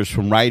directors,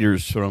 from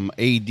writers, from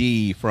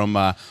AD,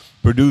 from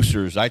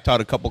producers. I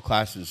taught a couple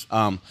classes.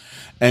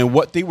 And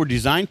what they were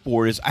designed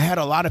for is, I had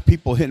a lot of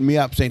people hitting me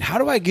up saying, how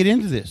do I get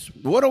into this?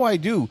 What do I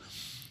do?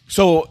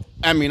 So,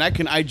 I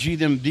can IG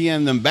them,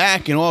 DM them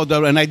back, and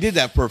I did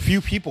that for a few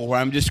people where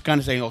I'm just kind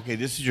of saying, okay,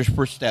 this is your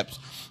first steps.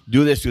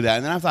 Do this, do that.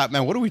 And then I thought,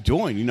 man, what are we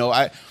doing?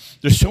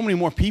 There's so many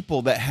more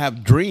people that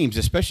have dreams,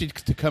 especially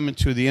to come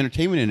into the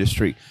entertainment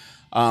industry.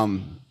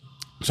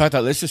 So I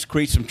thought, let's just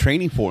create some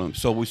training for them.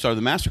 So we started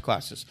the master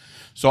classes.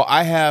 So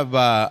I have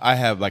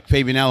like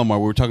Fabian Alomar.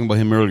 We were talking about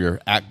him earlier.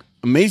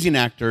 Amazing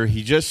actor.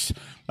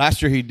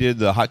 Last year he did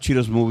the Hot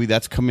Cheetos movie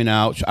that's coming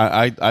out.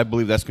 I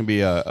believe that's going to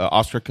be a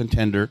Oscar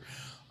contender.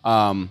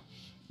 Then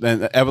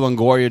Evelyn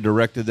Goya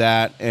directed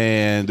that,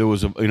 and there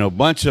was a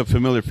bunch of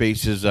familiar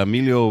faces.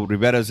 Emilio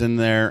Rivera's in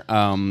there.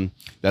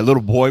 That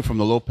little boy from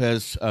the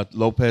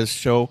Lopez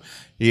show,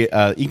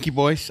 Inky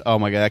Boys. Oh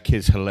my God, that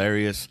kid's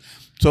hilarious.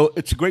 So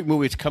it's a great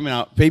movie. It's coming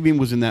out. Fabian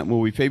was in that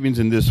movie. Fabian's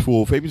in this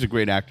fool. Fabian's a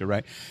great actor,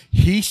 right?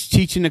 He's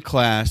teaching a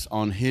class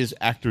on his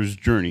actor's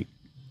journey.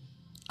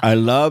 I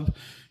love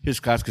his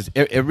class because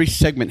every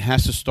segment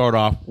has to start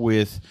off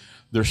with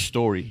their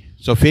story.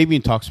 So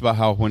Fabian talks about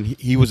how when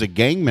he was a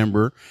gang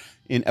member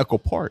in Echo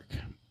Park,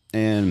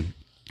 and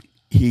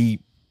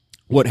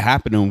what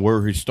happened and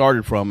where he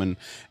started from,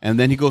 and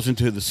then he goes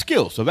into the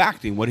skills of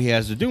acting, what he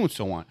has to do, and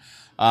so on.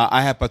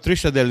 I have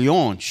Patricia De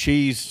Leon.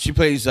 She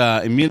plays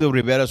Emilio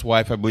Rivera's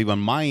wife, I believe, on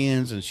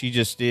Mayans, and she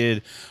just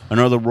did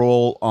another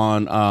role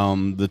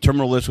on The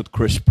Terminal List with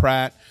Chris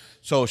Pratt.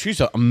 So she's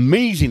an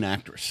amazing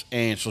actress,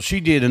 and so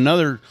she did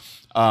another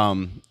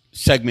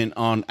segment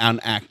on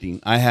acting.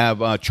 I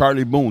have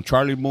Charlie Boone.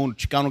 Charlie Boone,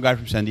 Chicano guy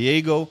from San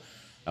Diego,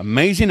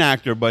 amazing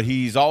actor, but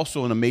he's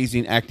also an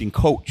amazing acting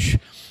coach.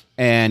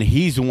 and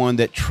he's the one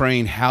that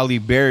trained Halle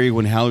Berry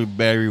when Halle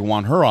Berry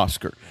won her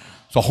Oscar.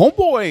 So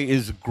Homeboy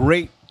is a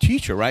great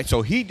teacher, right?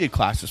 So he did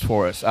classes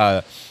for us.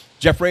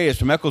 Jeff Reyes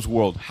from Echoes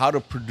World, how to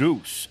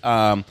produce.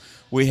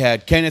 We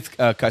had Kenneth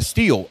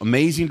Castillo,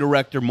 amazing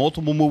director,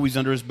 multiple movies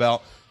under his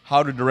belt,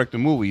 how to direct a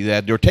movie. They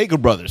had the Ortega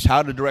brothers,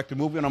 how to direct a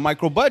movie on a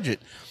micro budget.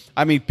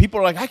 I mean, people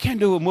are like, I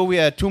can't do a movie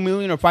at $2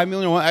 million or $5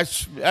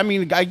 million. I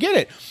mean, I get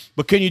it,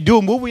 but can you do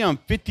a movie on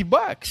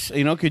 $50?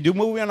 You know, can you do a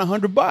movie on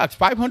 $100,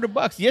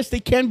 $500? Yes,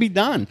 they can be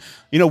done.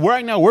 You know,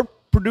 right now we're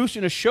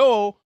producing a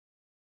show.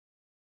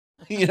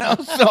 You know,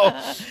 so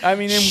I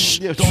mean,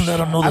 don't let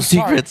them know the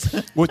secrets.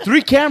 With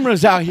 3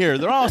 cameras out here,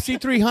 they're all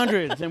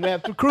C300s, and we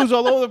have crews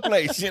all over the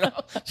place. You know,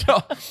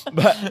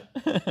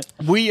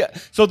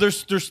 so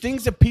there's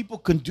things that people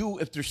can do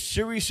if they're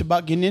serious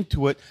about getting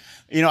into it.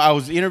 You know, I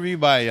was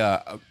interviewed by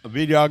a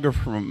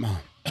videographer from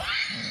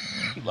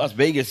Las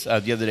Vegas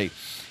the other day.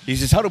 He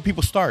says, "How do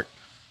people start?"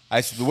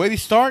 I said, "The way they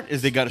start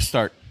is they got to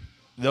start.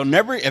 They'll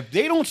never, if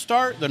they don't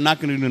start, they're not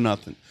going to do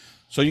nothing.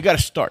 So you got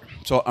to start.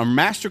 So our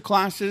master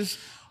classes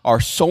are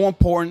so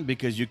important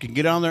because you can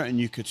get on there and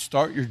you could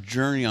start your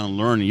journey on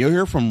learning. You'll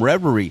hear from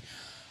Reverie,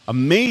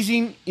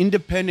 amazing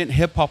independent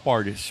hip hop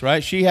artist,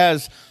 right? She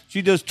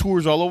does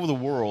tours all over the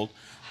world,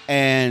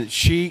 and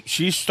she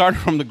started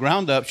from the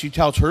ground up. She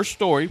tells her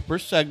story,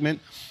 first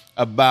segment,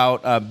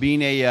 about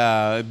being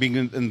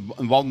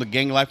involved in the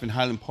gang life in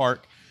Highland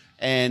Park,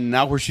 and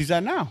now where she's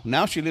at now.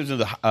 Now she lives in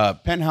the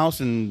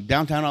penthouse in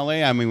downtown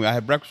LA. I mean, I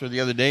had breakfast with her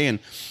the other day and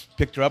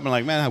picked her up and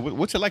like, man,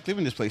 what's it like living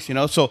in this place? You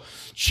know, so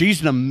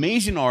she's an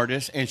amazing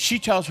artist, and she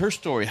tells her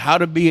story, how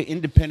to be an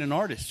independent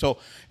artist. So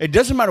it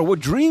doesn't matter what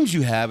dreams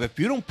you have. If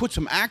you don't put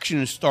some action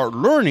and start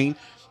learning,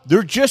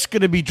 they're just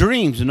going to be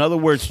dreams. In other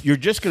words, you're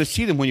just going to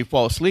see them when you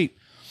fall asleep.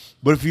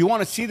 But if you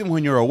want to see them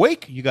when you're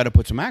awake, you got to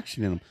put some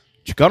action in them.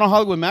 Chicano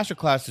Hollywood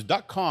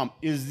Masterclasses.com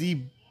is the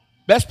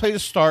best place to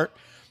start.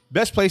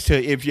 Best place to,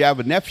 if you have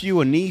a nephew,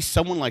 a niece,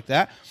 someone like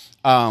that,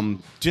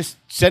 just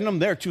send them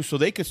there too so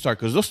they could start,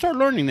 because they'll start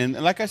learning. And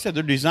like I said,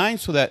 they're designed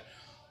so that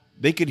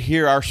they could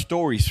hear our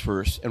stories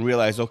first and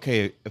realize,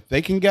 okay, if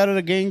they can get out of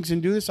the gangs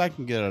and do this, I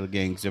can get out of the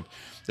gangs.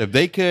 If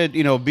they could,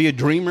 you know, be a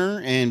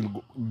dreamer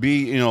and be,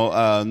 you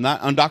know, not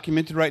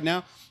undocumented right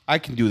now, I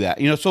can do that.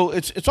 You know, so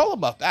it's all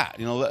about that.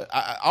 You know,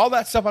 all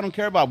that stuff I don't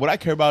care about. What I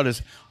care about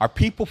is, are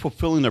people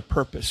fulfilling their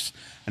purpose,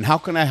 and how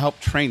can I help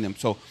train them?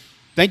 So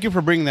thank you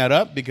for bringing that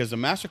up, because the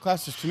master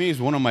classes to me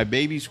is one of my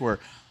babies where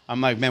I'm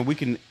like, man, we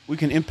can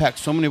impact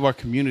so many of our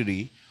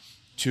community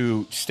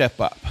to step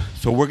up.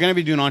 So we're going to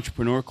be doing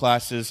entrepreneur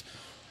classes,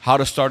 how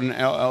to start an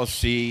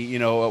LLC, you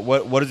know,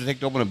 what does it take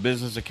to open a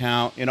business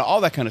account, you know,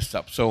 all that kind of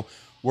stuff. So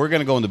we're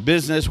going to go into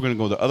business. We're going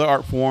to go to other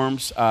art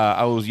forms.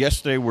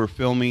 Yesterday we're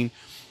filming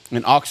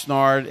in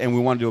Oxnard, and we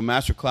want to do a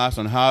master class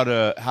on how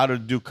to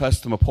do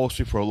custom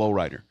upholstery for a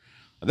lowrider.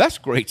 That's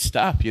great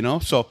stuff, you know.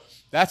 So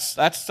that's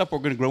stuff we're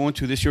going to grow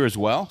into this year as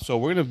well. So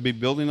we're going to be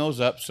building those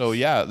up. So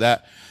yeah,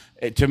 that.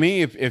 To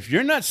me, if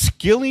you're not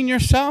skilling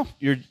yourself,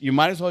 you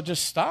might as well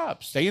just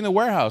stop. Stay in the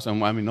warehouse. I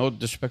mean, no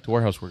disrespect to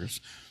warehouse workers,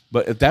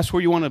 but if that's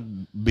where you want to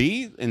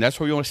be and that's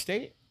where you want to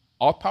stay,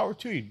 all power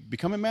to you.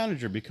 Become a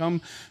manager,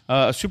 become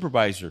a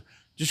supervisor.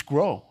 Just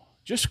grow.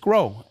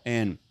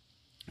 And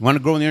you want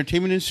to grow in the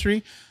entertainment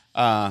industry,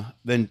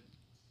 then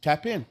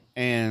tap in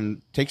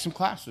and take some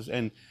classes.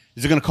 And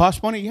is it going to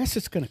cost money? Yes,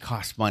 it's going to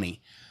cost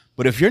money.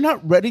 But if you're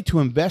not ready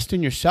to invest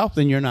in yourself,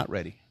 then you're not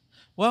ready.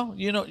 Well,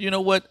 you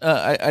know what?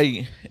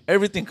 I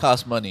everything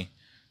costs money,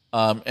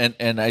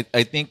 and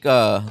I think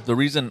the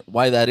reason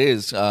why that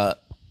is, I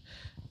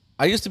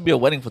used to be a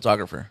wedding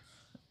photographer,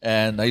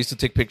 and I used to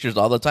take pictures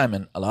all the time,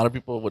 and a lot of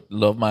people would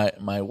love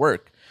my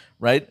work,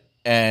 right?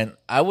 And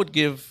I would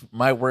give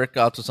my work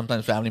out to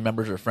sometimes family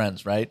members or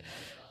friends, right?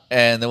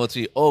 And they would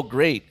say, "Oh,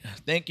 great,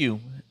 thank you."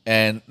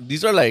 And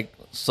these are like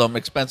some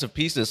expensive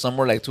pieces. Some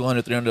were like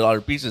 $200,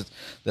 $300 pieces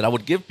that I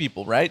would give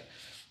people, right?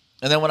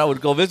 And then when I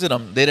would go visit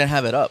them, they didn't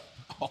have it up.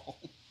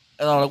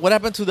 And I'm like, what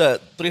happened to the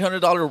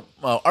 $300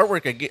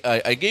 artwork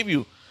I gave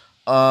you?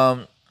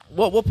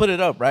 We'll put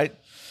it up, right?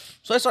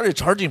 So I started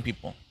charging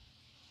people.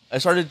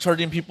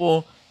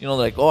 You know,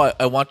 like, oh,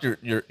 I want your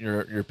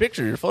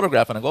picture, your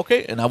photograph, and I go,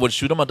 okay, and I would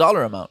shoot them a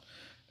dollar amount,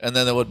 and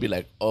then they would be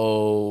like,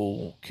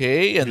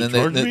 okay, and then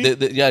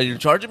they you're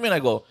charging me, and I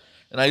go,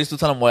 and I used to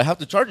tell them, well, I have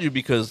to charge you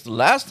because the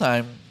last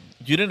time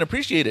you didn't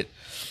appreciate it.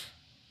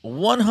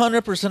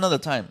 100% of the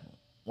time,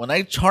 when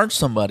I charge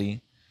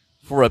somebody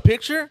for a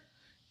picture,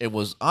 it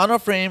was on a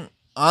frame,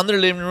 on their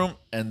living room,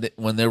 and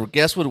when their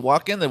guests would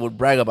walk in, they would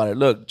brag about it.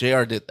 Look,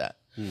 JR did that.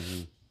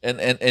 Mm-hmm.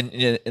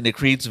 And it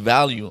creates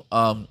value.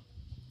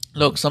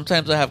 Look,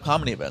 sometimes I have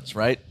comedy events,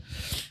 right?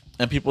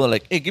 And people are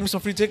like, hey, give me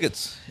some free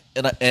tickets.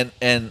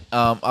 And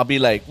I'll be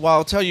like, well,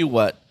 I'll tell you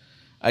what.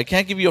 I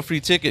can't give you a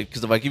free ticket,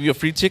 because if I give you a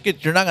free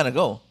ticket, you're not going to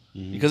go.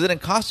 Mm-hmm. Because it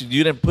didn't cost you.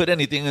 You didn't put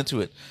anything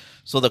into it.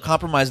 So the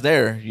compromise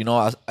there, you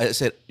know, I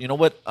said, you know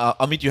what?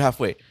 I'll meet you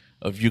halfway.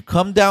 If you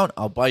come down,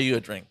 I'll buy you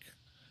a drink.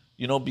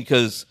 You know,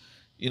 because,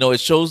 you know,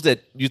 it shows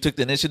that you took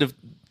the initiative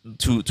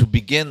to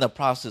begin the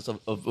process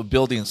of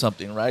building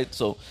something, right?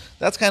 So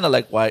that's kind of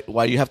like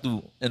why you have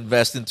to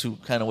invest into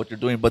kind of what you're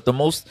doing. But the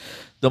most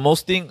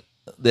thing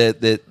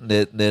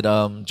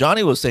that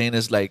Johnny was saying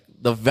is like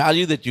the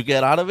value that you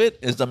get out of it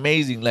is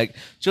amazing. Like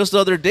just the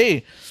other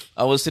day,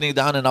 I was sitting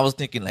down and I was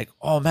thinking like,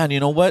 oh man, you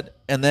know what?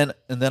 And then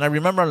I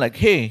remember I'm like,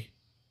 hey,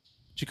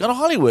 Chicano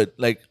Hollywood,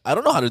 like I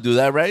don't know how to do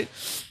that, right?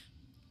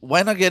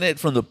 Why not get it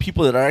from the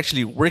people that are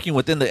actually working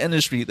within the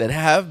industry that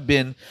have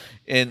been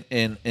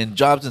in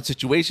jobs and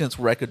situations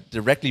where I could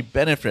directly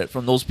benefit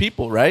from those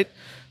people, right?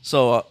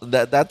 So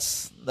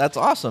that's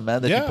awesome,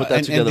 man. That you put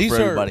that together for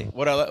everybody.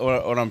 What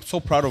I'm so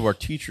proud of our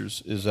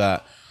teachers is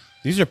that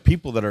these are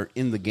people that are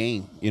in the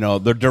game. You know,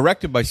 they're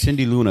directed by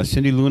Cindy Luna.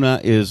 Cindy Luna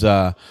is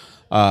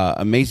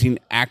amazing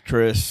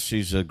actress.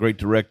 She's a great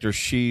director.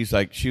 She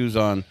was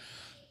on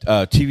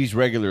TV's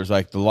regulars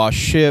like The Lost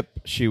Ship.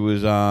 She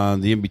was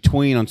on The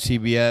In-Between on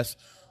CBS.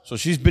 So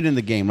she's been in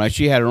the game, right?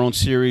 She had her own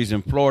series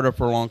in Florida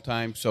for a long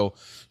time. So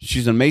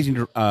she's an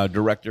amazing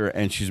director,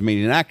 and she's an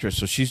amazing actress.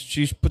 So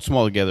she's puts them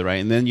all together, right?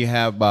 And then you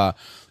have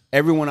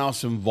everyone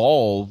else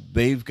involved.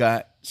 They've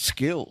got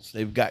skills.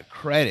 They've got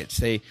credits.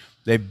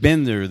 They've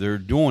been there. They're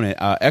doing it.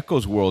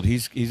 Echo's World.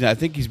 He's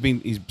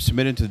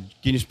submitted to the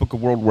Guinness Book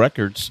of World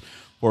Records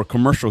for a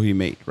commercial he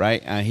made,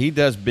 right? He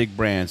does big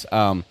brands.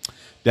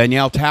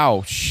 Danielle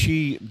Tao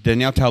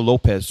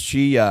Lopez.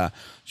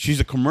 She's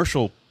a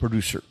commercial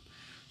producer.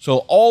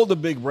 So all the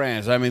big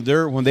brands, I mean,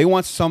 when they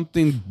want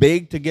something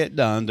big to get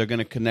done, they're going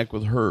to connect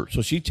with her.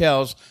 So she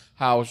tells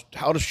how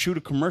to shoot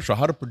a commercial,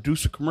 how to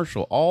produce a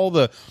commercial, all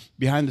the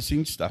behind the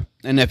scenes stuff.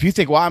 And if you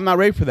think, well, I'm not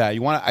ready for that,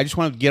 I just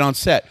want to get on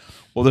set.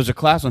 Well, there's a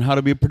class on how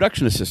to be a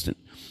production assistant.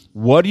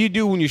 What do you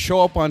do when you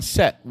show up on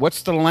set?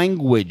 What's the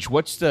language?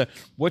 What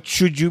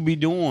should you be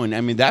doing?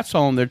 I mean, that's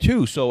all in there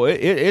too. So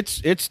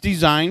it's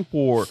designed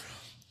for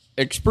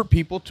expert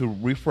people to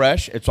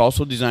refresh. It's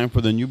also designed for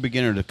the new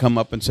beginner to come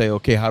up and say,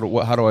 okay, how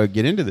do I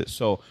get into this?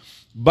 So,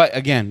 but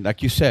again,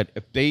 like you said,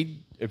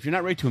 if you're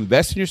not ready to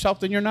invest in yourself,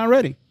 then you're not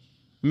ready.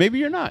 Maybe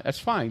you're not. That's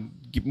fine.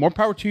 More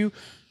power to you.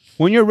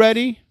 When you're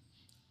ready,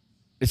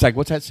 it's like,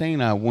 what's that saying?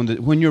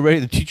 When you're ready,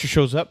 the teacher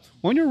shows up.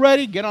 When you're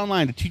ready, get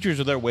online. The teachers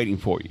are there waiting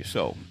for you.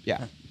 So,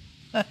 yeah.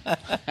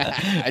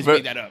 I just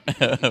made that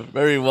up.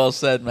 Very well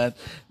said, man.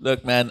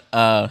 Look, man,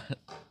 I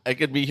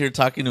could be here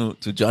talking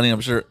to Johnny, I'm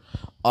sure,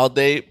 all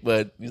day,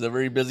 but he's a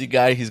very busy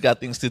guy. He's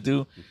got things to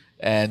do.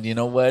 And you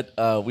know what?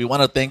 We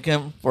want to thank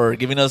him for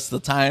giving us the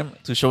time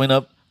to showing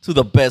up to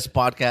the best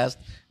podcast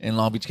in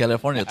Long Beach,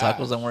 California,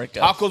 Tacos and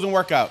Workouts. Tacos and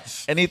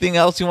Workouts. Anything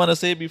else you want to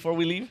say before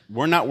we leave?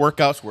 We're not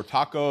workouts. We're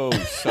tacos.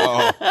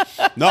 So,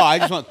 no, I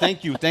just want to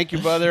thank you. Thank you,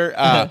 brother.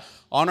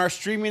 On our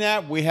streaming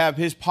app, we have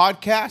his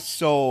podcast.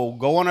 So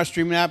go on our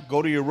streaming app.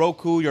 Go to your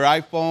Roku, your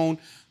iPhone.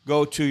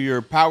 Go to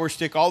your Power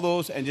Stick, all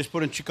those, and just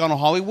put in Chicano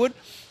Hollywood.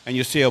 And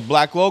you'll see a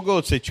black logo.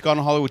 It'll say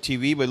Chicano Hollywood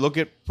TV. But look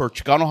for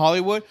Chicano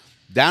Hollywood.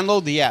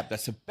 Download the app.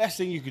 That's the best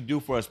thing you could do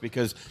for us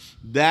because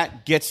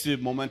that gets the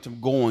momentum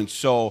going.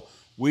 So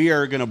we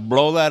are going to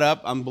blow that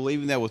up. I'm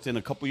believing that within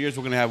a couple of years,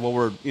 we're going to have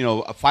over,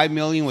 5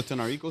 million within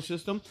our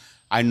ecosystem.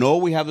 I know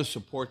we have the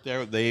support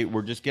there.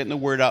 We're just getting the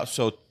word out.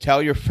 So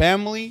tell your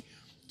family,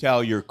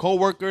 tell your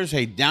coworkers,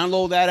 hey,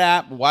 download that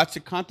app, watch the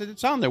content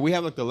that's on there. We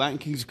have like the Latin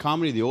Kings of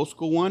Comedy, the old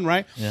school one,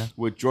 right? Yeah.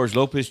 With George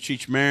Lopez,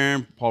 Cheech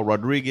Marin, Paul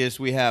Rodriguez.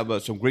 We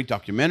have some great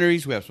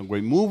documentaries. We have some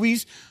great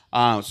movies.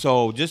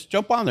 So just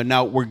jump on there.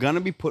 Now, we're going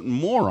to be putting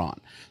more on.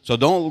 So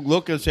don't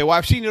look and say, well,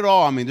 I've seen it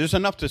all. I mean, there's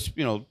enough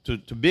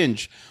to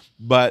binge.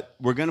 But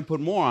we're going to put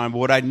more on. But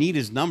what I need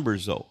is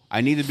numbers, though.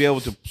 I need to be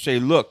able to say,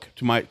 look,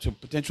 to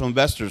potential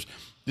investors,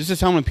 this is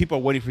how many people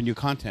are waiting for new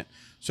content.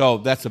 So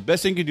that's the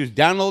best thing you can do is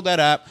download that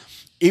app.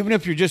 Even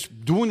if you're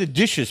just doing the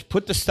dishes,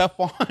 put the stuff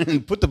on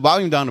and put the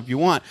volume down if you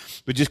want.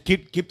 But just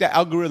keep that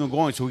algorithm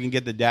going so we can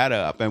get the data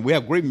up. And we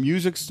have great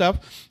music stuff.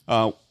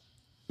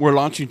 We're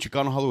launching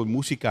Chicano Hollywood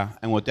Musica.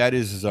 And what that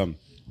is we're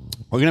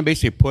going to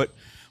basically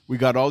we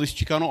got all these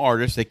Chicano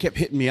artists. They kept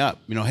hitting me up.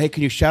 Hey,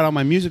 can you shout out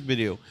my music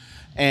video?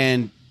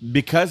 And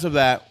because of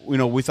that,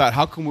 we thought,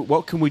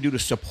 what can we do to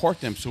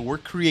support them? So we're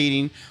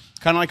creating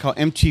kind of like how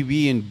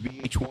MTV and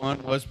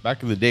VH1 was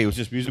back in the day. It was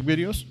just music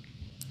videos.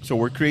 So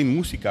we're creating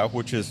Musica,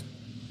 which is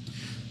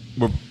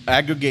we're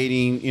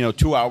aggregating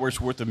 2 hours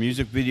worth of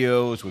music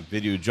videos with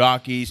video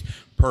jockeys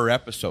per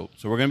episode.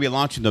 So we're going to be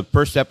launching the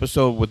first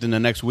episode within the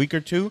next week or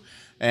two,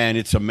 and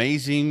it's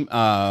amazing.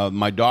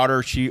 My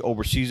daughter, she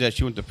oversees that.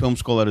 She went to film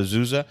school at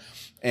Azusa.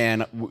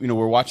 And,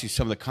 we're watching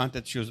some of the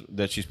content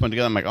that she's putting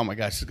together. I'm like, oh, my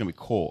gosh, this is going to be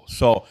cool.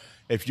 So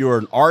if you're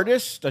an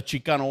artist, a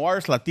Chicano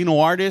artist, Latino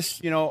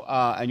artist,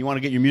 and you want to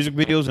get your music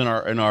videos in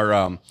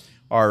our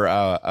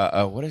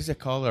what is it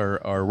called,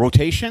 our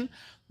rotation,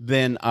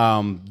 then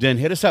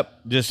hit us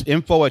up. Just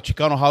info at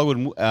Chicano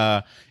Hollywood,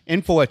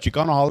 info at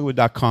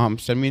ChicanoHollywood.com.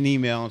 Send me an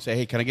email and say,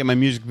 hey, can I get my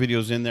music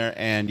videos in there?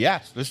 And,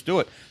 yes, let's do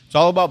it. It's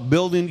all about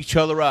building each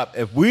other up.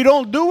 If we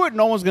don't do it,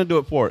 no one's going to do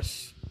it for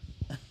us.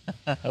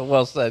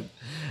 Well said.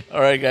 All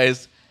right,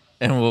 guys,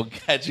 and we'll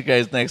catch you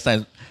guys next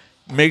time.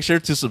 Make sure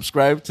to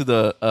subscribe to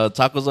the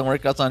Tacos and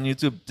Workouts on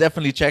YouTube.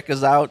 Definitely check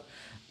us out.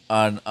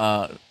 on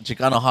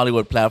Chicano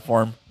Hollywood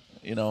platform.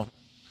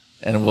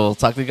 And we'll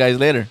talk to you guys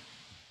later.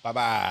 Bye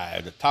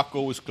bye. The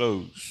taco is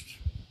closed.